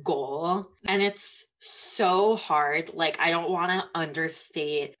good goal, and it's so hard. Like, I don't want to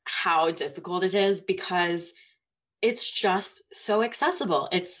understate how difficult it is, because it's just so accessible.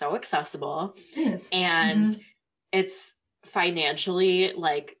 It's so accessible. It is. And it's financially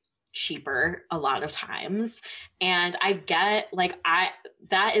like cheaper a lot of times. And I get like,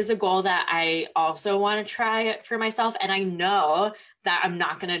 that is a goal that I also want to try for myself. And I know that I'm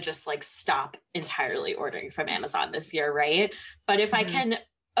not going to just like stop entirely ordering from Amazon this year. Right. But if I can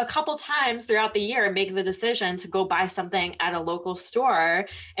a couple times throughout the year make the decision to go buy something at a local store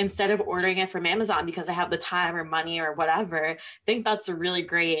instead of ordering it from Amazon because I have the time or money or whatever, I think that's a really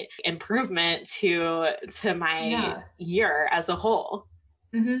great improvement to my year as a whole.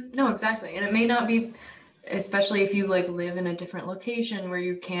 No, exactly. And it may not be, especially if you like live in a different location where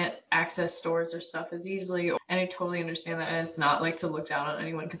you can't access stores or stuff as easily. And I totally understand that. And it's not like to look down on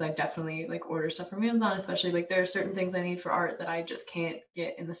anyone, because I definitely like order stuff from Amazon, especially like there are certain things I need for art that I just can't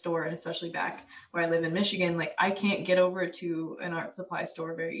get in the store. And especially back where I live in Michigan, like I can't get over to an art supply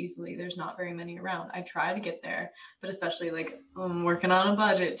store very easily. There's not very many around. I try to get there, but especially like I'm working on a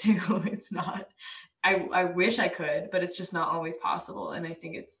budget too. It's not, I wish I could, but it's just not always possible. And I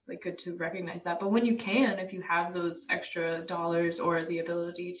think it's like good to recognize that. But when you can, if you have those extra dollars or the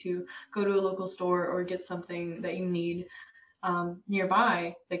ability to go to a local store or get something that you need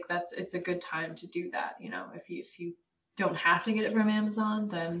nearby, like it's a good time to do that. If you don't have to get it from Amazon,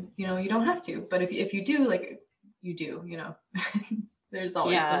 then, you don't have to. But if you do, like you do, there's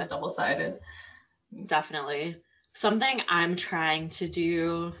always those double-sided. Definitely. Something I'm trying to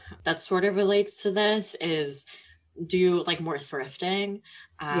do that sort of relates to this is do like more thrifting.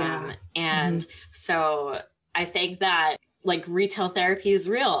 And so I think that like retail therapy is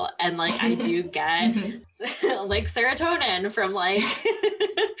real, and like I do get like serotonin from like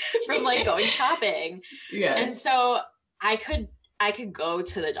going shopping. Yes. And so I could go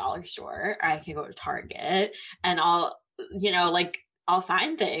to the dollar store, or I can go to Target, and I'll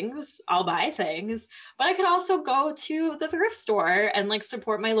find things, I'll buy things, but I could also go to the thrift store and like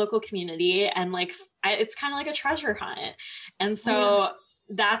support my local community. And like, it's kind of like a treasure hunt. And so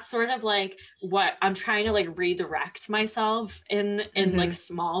that's sort of like what I'm trying to like redirect myself in like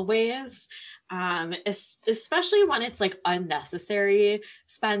small ways. Especially when it's like unnecessary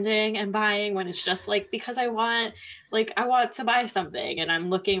spending and buying, when it's just like, because I want to buy something and I'm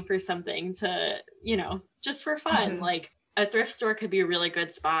looking for something to, just for fun. Like, a thrift store could be a really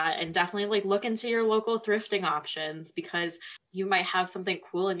good spot, and definitely like look into your local thrifting options, because you might have something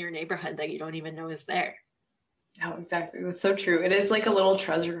cool in your neighborhood that you don't even know is there. Oh, exactly. It's so true. It is like a little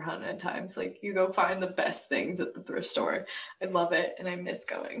treasure hunt at times. Like you go find the best things at the thrift store. I love it. And I miss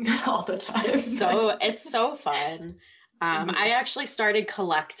going all the time. It's so fun. I actually started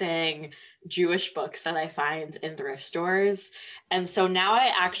collecting Jewish books that I find in thrift stores. And so now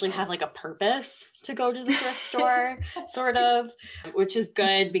I actually have like a purpose to go to the thrift store, sort of, which is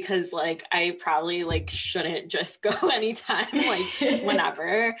good because like I probably like shouldn't just go anytime, like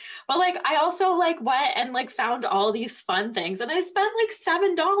whenever. But like I also like went and like found all these fun things and I spent like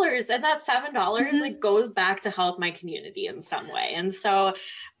 $7, and that $7 like goes back to help my community in some way. And so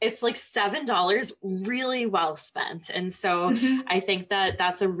it's like $7 really well spent. And so I think that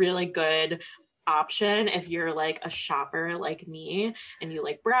that's a really good option if you're like a shopper like me and you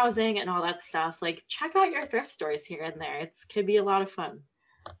like browsing and all that stuff. Like check out your thrift stores here and there. It could be a lot of fun.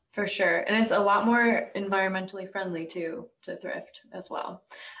 For sure. And it's a lot more environmentally friendly too, to thrift as well.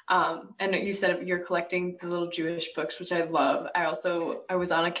 And you said you're collecting the little Jewish books, which I love. I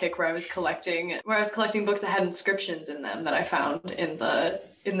was on a kick where I was collecting books that had inscriptions in them that I found in the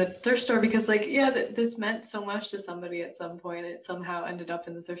thrift store, because like, this meant so much to somebody at some point. It somehow ended up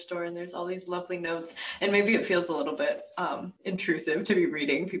in the thrift store, and there's all these lovely notes, and maybe it feels a little bit intrusive to be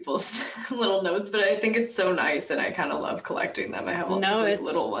reading people's little notes, but I think it's so nice, and I kind of love collecting them. I have all these like,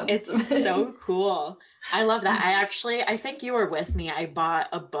 little ones. It's so cool. I love that. I think you were with me. I bought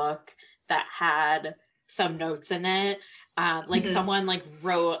a book that had some notes in it. Someone like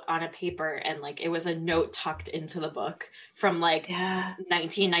wrote on a paper, and like it was a note tucked into the book from like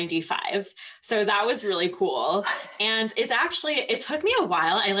 1995. So that was really cool. And it took me a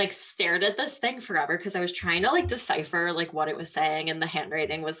while. I like stared at this thing forever because I was trying to like decipher like what it was saying, and the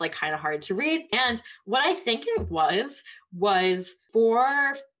handwriting was like kind of hard to read. And what I think it was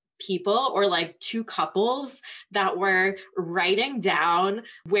for people, or like two couples that were writing down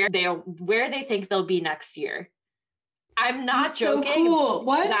where they think they'll be next year. I'm not That's joking. So cool.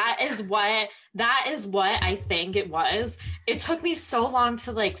 What? That is what I think it was. It took me so long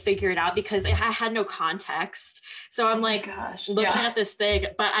to like figure it out because I had no context. So I'm like looking at this thing,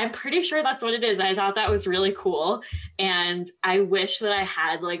 but I'm pretty sure that's what it is. I thought that was really cool. And I wish that I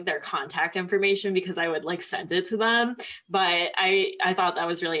had like their contact information because I would like send it to them. But I thought that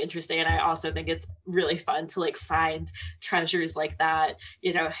was really interesting. And I also think it's really fun to like find treasures like that,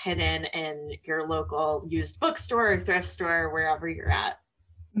 you know, hidden in your local used bookstore or thrift store, wherever you're at.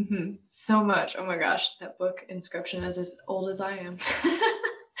 So much. Oh my gosh, that book Inscription is as old as I am.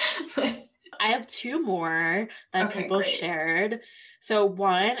 I have two more that people shared. So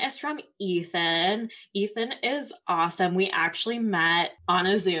one is from Ethan. Ethan is awesome. We actually met on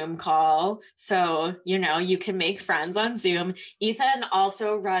a Zoom call. So, you know, you can make friends on Zoom. Ethan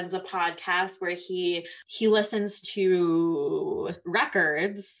also runs a podcast where he listens to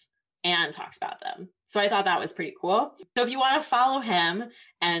records and talks about them. So I thought that was pretty cool. So if you want to follow him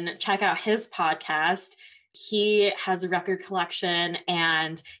and check out his podcast, he has a record collection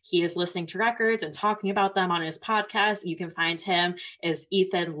and he is listening to records and talking about them on his podcast. You can find him as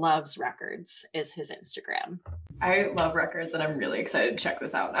Ethan Loves Records is his Instagram. I love records and I'm really excited to check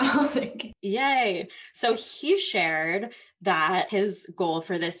this out now. Thank you. Yay. So he shared that his goal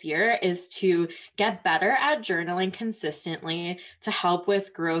for this year is to get better at journaling consistently to help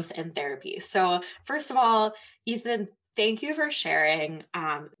with growth and therapy. So first of all, Ethan, thank you for sharing.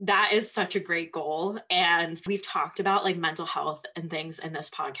 That is such a great goal. And we've talked about like mental health and things in this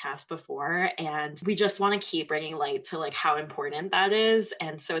podcast before. And we just want to keep bringing light to like how important that is.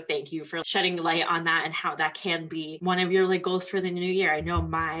 And so thank you for shedding light on that and how that can be one of your like goals for the new year. I know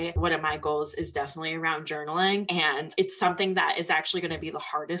one of my goals is definitely around journaling. And it's something that is actually going to be the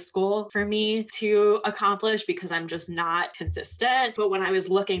hardest goal for me to accomplish because I'm just not consistent. But when I was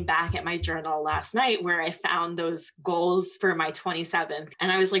looking back at my journal last night where I found those goals for my 27th.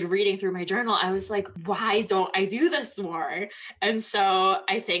 And I was like reading through my journal. I was like, why don't I do this more? And so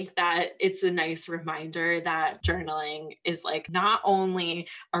I think that it's a nice reminder that journaling is like not only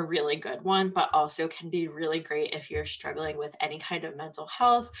a really good one, but also can be really great if you're struggling with any kind of mental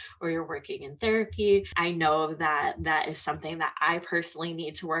health or you're working in therapy. I know that that is something that I personally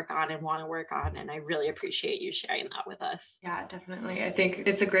need to work on and want to work on. And I really appreciate you sharing that with us. Yeah, definitely. I think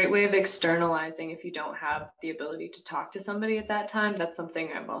it's a great way of externalizing if you don't have the ability to talk to somebody at that time. That's something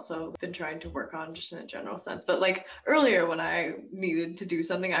I've also been trying to work on just in a general sense. But like earlier when I needed to do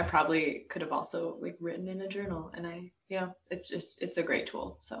something, I probably could have also like written in a journal, and it's a great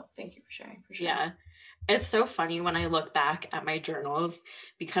tool. So thank you for sharing. For sure. Yeah. It's so funny when I look back at my journals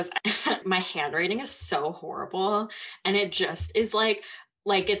because my handwriting is so horrible and it just is like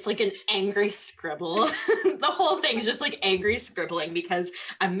it's like an angry scribble. The whole thing is just like angry scribbling because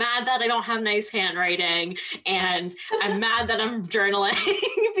I'm mad that I don't have nice handwriting and I'm mad that I'm journaling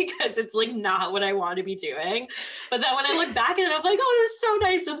because it's like not what I want to be doing. But then when I look back at it, I'm like, oh, this is so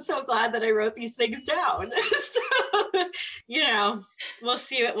nice. I'm so glad that I wrote these things down. So, you know, we'll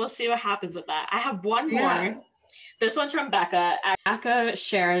see what happens with that. I have one more. This one's from Becca. Becca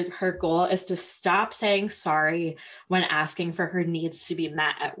shared her goal is to stop saying sorry when asking for her needs to be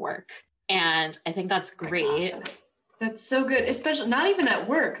met at work. And I think that's great. That's so good, especially not even at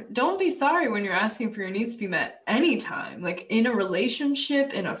work. Don't be sorry when you're asking for your needs to be met anytime, like in a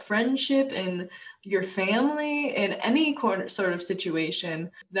relationship, in a friendship, in your family, in any sort of situation.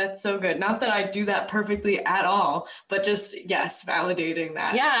 That's so good. Not that I do that perfectly at all, but just, yes, validating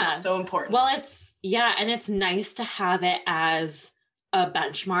that. Yeah. It's so important. Well, and it's nice to have it as a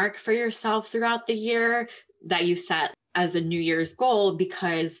benchmark for yourself throughout the year that you set as a New Year's goal,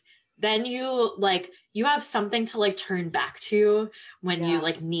 because then you have something to like turn back to when you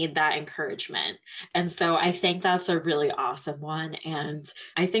like need that encouragement. And so I think that's a really awesome one. And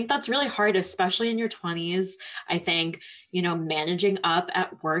I think that's really hard, especially in your 20s. I think, managing up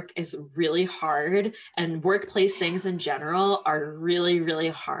at work is really hard, and workplace things in general are really, really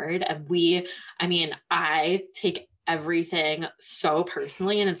hard. And I take everything so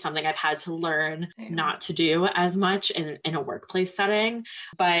personally, and it's something I've had to learn not to do as much in a workplace setting.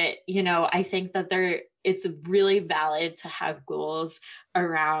 But, I think that it's really valid to have goals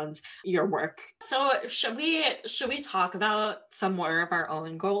around your work. So should we talk about some more of our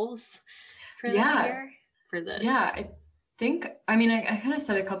own goals for this year? For this? Yeah, I think, I kind of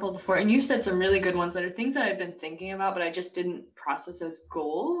said a couple before, and you said some really good ones that are things that I've been thinking about, but I just didn't process as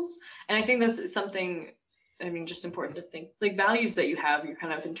goals. And I think that's something, just important to think, like values that you have, you're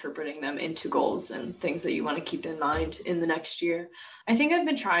kind of interpreting them into goals and things that you want to keep in mind in the next year. I think I've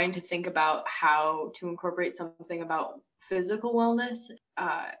been trying to think about how to incorporate something about physical wellness.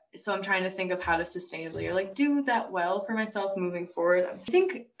 So I'm trying to think of how to sustainably or like do that well for myself moving forward. I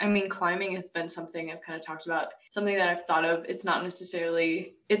think, climbing has been something I've kind of talked about, something that I've thought of. It's not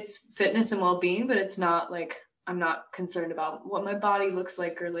necessarily, it's fitness and well-being, but it's not like, I'm not concerned about what my body looks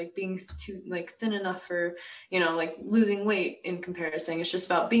like or like being too like thin enough for, like losing weight in comparison. It's just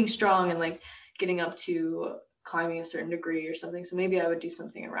about being strong and like getting up to climbing a certain degree or something. So maybe I would do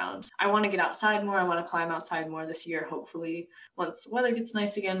something around, I want to get outside more. I want to climb outside more this year, hopefully, once the weather gets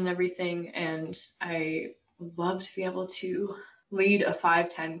nice again and everything. And I would love to be able to lead a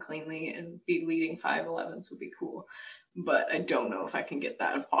 5'10" cleanly, and be leading 5'11s would be cool. But I don't know if I can get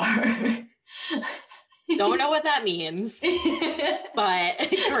that far. Don't know what that means, but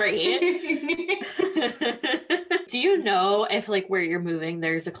great. Do you know if like where you're moving,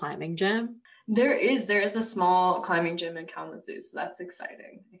 there's a climbing gym? There is a small climbing gym in Kalamazoo, so that's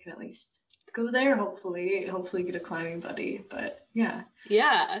exciting. I can at least go there, hopefully get a climbing buddy, but yeah.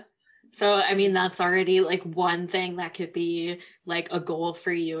 So that's already like one thing that could be like a goal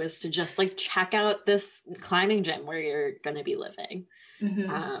for you, is to just like check out this climbing gym where you're going to be living.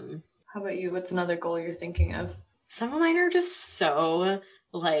 Mm-hmm. How about you? What's another goal you're thinking of? Some of mine are just so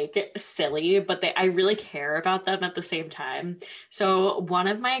like silly, but I really care about them at the same time. So one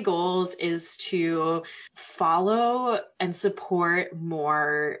of my goals is to follow and support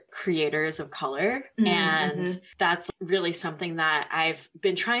more creators of color. Mm-hmm. And that's really something that I've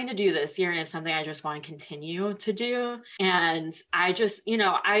been trying to do this year, and it's something I just want to continue to do. And I just,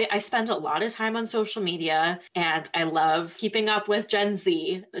 I spend a lot of time on social media, and I love keeping up with Gen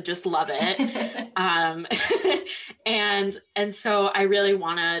Z. I just love it. And so I really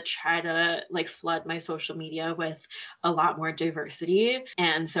want to try to like flood my social media with a lot more diversity.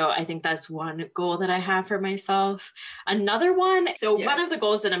 And so I think that's one goal that I have for myself. Another one, one of the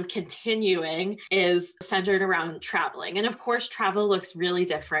goals that I'm continuing is centered around traveling. And of course, travel looks really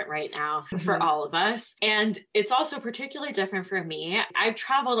different right now for all of us. And it's also particularly different for me. I've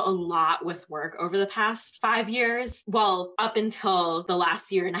traveled a lot with work over the past 5 years. Well, up until the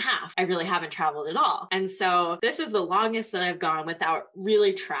last year and a half, I really haven't traveled at all. And so this is the longest that I've gone without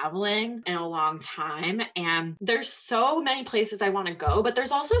really traveling in a long time. And there's so many places I want to go, but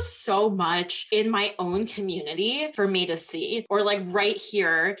there's also so much in my own community for me to see, or like right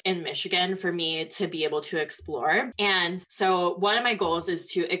here in Michigan for me to be able to explore. And so one of my goals is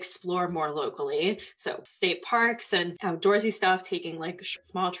to explore more locally. So state parks and outdoorsy stuff, taking like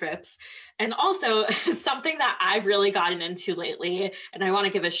small trips. And also something that I've really gotten into lately, and I want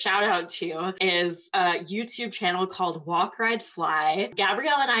to give a shout out to, is a YouTube channel called Walk, Ride, Fly.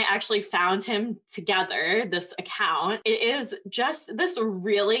 Gabrielle and I actually found him together, this account. It is just this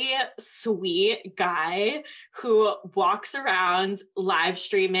really sweet guy who walks around live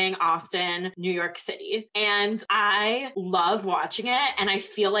streaming often New York City. And I love watching it, and I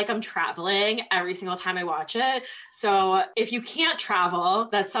feel like I'm traveling every single time I watch it. So if you can't travel,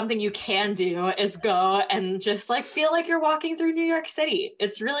 that's something you can do, is go and just like feel like you're walking through New York City.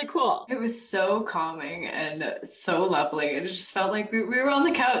 It's really cool. It was so calming and so lovely. It just felt like we were on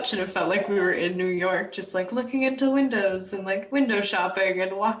the couch and it felt like we were in New York, just like looking into windows and like window shopping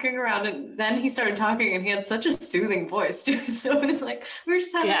and walking around. And then he started talking and he had such a soothing voice too. So it was like we were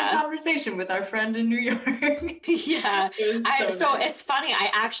just having a conversation with our friend in New York. Yeah. So it's funny. I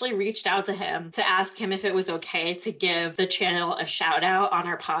actually reached out to him to ask him if it was okay to give the channel a shout out on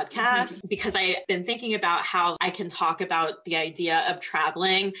our podcast, because I've been thinking about how I can talk about the idea of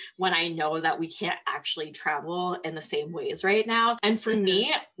traveling when I know that we can't actually travel in the same ways right now. And for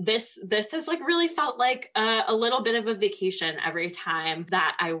me, this has like really felt like a little bit of a vacation every time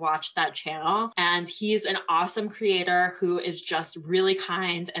that I watch that channel. And he's an awesome creator who is just really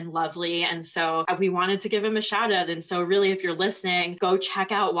kind and lovely. And so we wanted to give him a shout out. And so really, if you're listening, go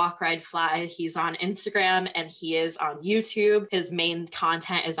check out Walk, Ride, Fly. He's on Instagram and he is on YouTube. His main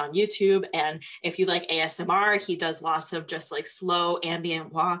content is on YouTube. And if you like ASMR, he does lots of just like slow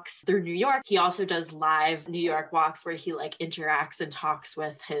ambient walks through New York. He also does live New York walks where he like interacts and talks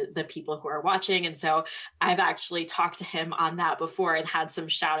with the people who are watching. And so I've actually talked to him on that before and had some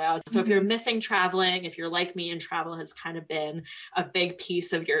shout outs. So if you're missing traveling, if you're like me and travel has kind of been a big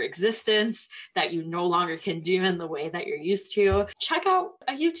piece of your existence that you no longer can do in the way that you're used to, check out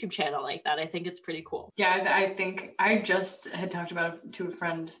a YouTube channel like that. I think it's pretty cool. Yeah, I think I just had talked about it to a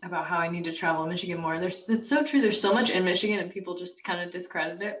friend about how I need to travel Michigan more. It's so true. There's so much in Michigan and people just kind of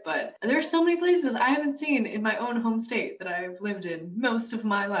discredit it, but there's so many places I haven't seen in my own home state that I've lived in most of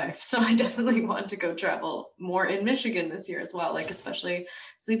my life. So I definitely want to go travel more in Michigan this year as well, like especially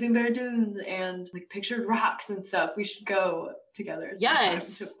Sleeping Bear Dunes and like Pictured Rocks and stuff. We should go together.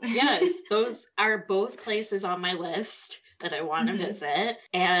 Yes. Yes. Those are both places on my list that I want to visit.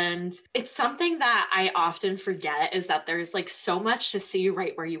 And it's something that I often forget is that there's like so much to see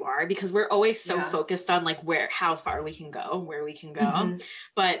right where you are, because we're always so focused on like how far we can go, where we can go.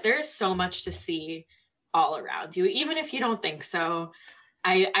 But there's so much to see all around you, even if you don't think so.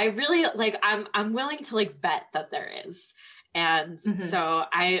 I really like, I'm willing to like bet that there is. And so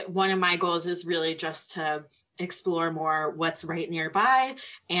one of my goals is really just to explore more what's right nearby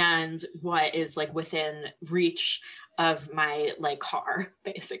and what is like within reach of my like car,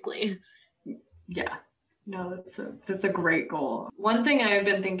 basically. Yeah. No, that's a great goal. One thing I've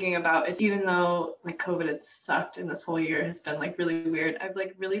been thinking about is, even though like COVID had sucked and this whole year has been like really weird, I've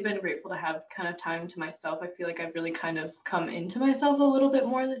like really been grateful to have kind of time to myself. I feel like I've really kind of come into myself a little bit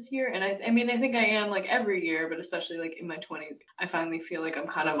more this year. And I mean, I think I am like every year, but especially like in my 20s, I finally feel like I'm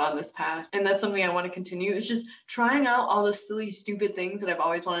kind of on this path. And that's something I want to continue. It's just trying out all the silly, stupid things that I've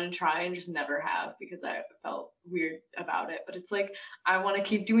always wanted to try and just never have because I felt weird about it. But it's like, I want to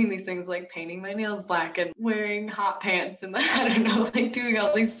keep doing these things like painting my nails black and wearing hot pants and I don't know, like doing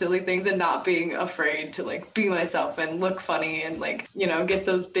all these silly things and not being afraid to like be myself and look funny and like, you know, get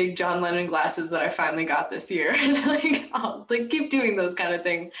those big John Lennon glasses that I finally got this year. And like, I'll like keep doing those kind of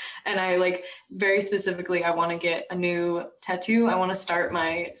things. And I like very specifically, I want to get a new tattoo. I want to start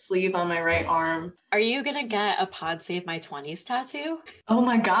my sleeve on my right arm. Are you going to get a Pod Save My 20s tattoo? Oh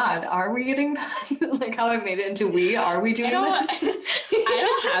my God. Are we getting like how I made it into we? Are we doing this? I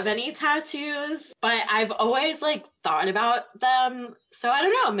don't have any tattoos, but I've always like thought about them. So I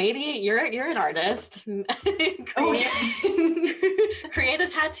don't know, maybe you're an artist. Create a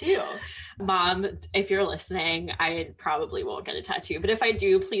tattoo. Mom, if you're listening, I probably won't get a tattoo, but if I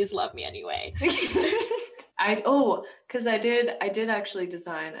do, please love me anyway. Because I did actually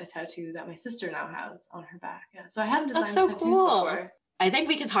design a tattoo that my sister now has on her back. Yeah, so I have designed tattoos before. I think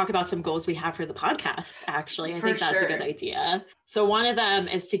we could talk about some goals we have for the podcast, actually. I think that's a good idea. So one of them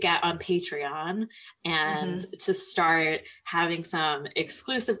is to get on Patreon and to start having some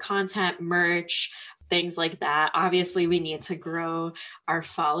exclusive content, merch, things like that. Obviously, we need to grow our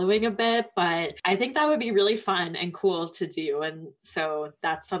following a bit, but I think that would be really fun and cool to do. And so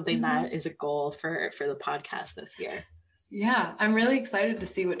that's something that is a goal for the podcast this year. Yeah, I'm really excited to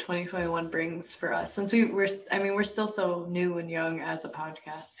see what 2021 brings for us, since we're still so new and young as a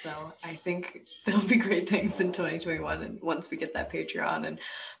podcast. So I think there'll be great things in 2021. And once we get that Patreon and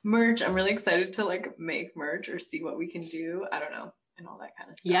merch, I'm really excited to like make merch or see what we can do. I don't know. And all that kind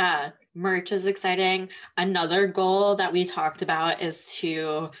of stuff. Yeah, merch is exciting. Another goal that we talked about is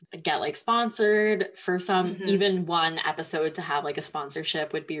to get like sponsored for some, even one episode to have like a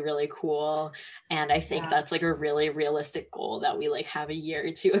sponsorship would be really cool. And I think that's like a really realistic goal that we like have a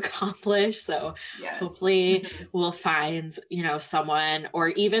year to accomplish. So hopefully we'll find, you know, someone, or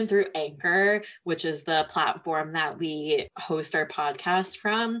even through Anchor, which is the platform that we host our podcast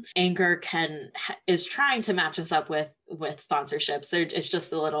from. Anchor is trying to match us up with sponsorships. It's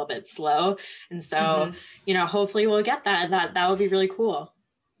just a little bit slow. And so, you know, hopefully we'll get that. That would be really cool.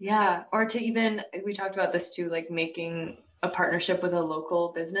 Yeah. Or to even, we talked about this too, like making a partnership with a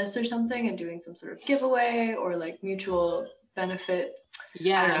local business or something and doing some sort of giveaway or like mutual benefit.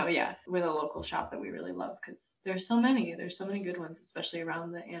 Yeah. I don't know. Yeah. With a local shop that we really love, because there's so many good ones, especially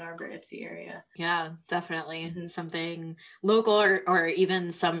around the Ann Arbor, Ypsi area. Yeah, definitely. Something local or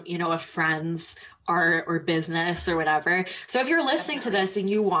even some, a friend's art or business or whatever. So if you're listening to this and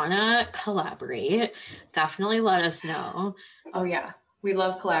you want to collaborate, definitely let us know. Oh yeah. We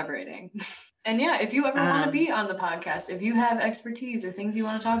love collaborating. And yeah, if you ever want to be on the podcast, if you have expertise or things you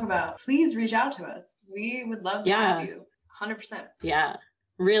want to talk about, please reach out to us. We would love to have you. 100%. Yeah,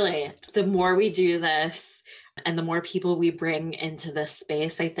 really. The more we do this and the more people we bring into this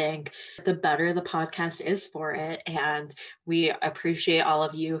space, I think the better the podcast is for it. And we appreciate all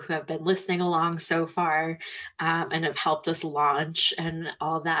of you who have been listening along so far and have helped us launch and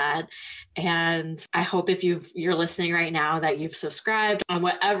all that. And I hope if you're listening right now that you've subscribed on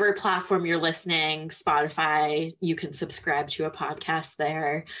whatever platform you're listening, Spotify, you can subscribe to a podcast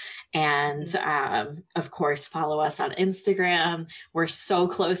there. And of course, follow us on Instagram. We're so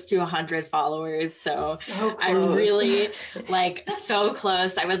close to 100 followers. So I'm really so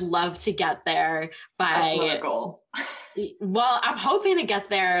close. I would love to get there by That's our goal. Well, I'm hoping to get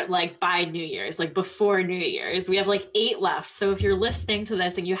there by New Year's, before New Year's. We have 8 left. So if you're listening to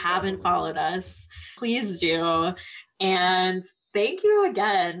this and you haven't followed us, please do. And thank you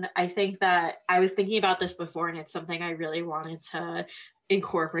again. I think that I was thinking about this before, and it's something I really wanted to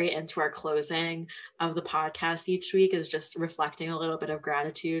incorporate into our closing of the podcast each week, is just reflecting a little bit of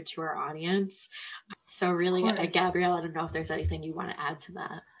gratitude to our audience. So really, Gabrielle, I don't know if there's anything you want to add to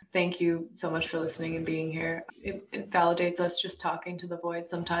that. Thank you so much for listening and being here. It validates us just talking to the void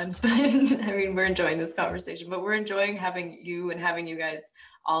sometimes, but I mean, we're enjoying this conversation, but we're enjoying having you and having you guys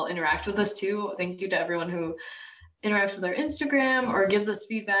all interact with us too. Thank you to everyone who interacts with our Instagram or gives us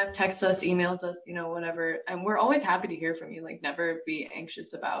feedback, texts us, emails us, whatever. And we're always happy to hear from you. Never be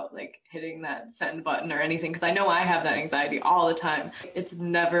anxious about hitting that send button or anything, because I know I have that anxiety all the time. It's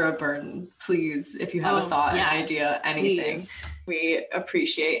never a burden. Please, if you have a thought, an idea, anything, please. We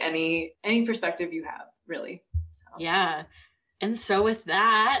appreciate any perspective you have, really. So. Yeah. And so with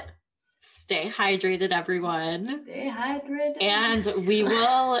that, stay hydrated, everyone. Stay hydrated. And we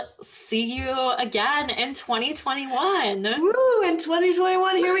will see you again in 2021. Woo! In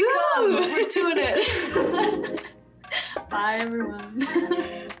 2021, here we come. We're doing it. Bye, everyone.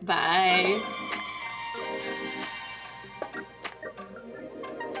 Bye.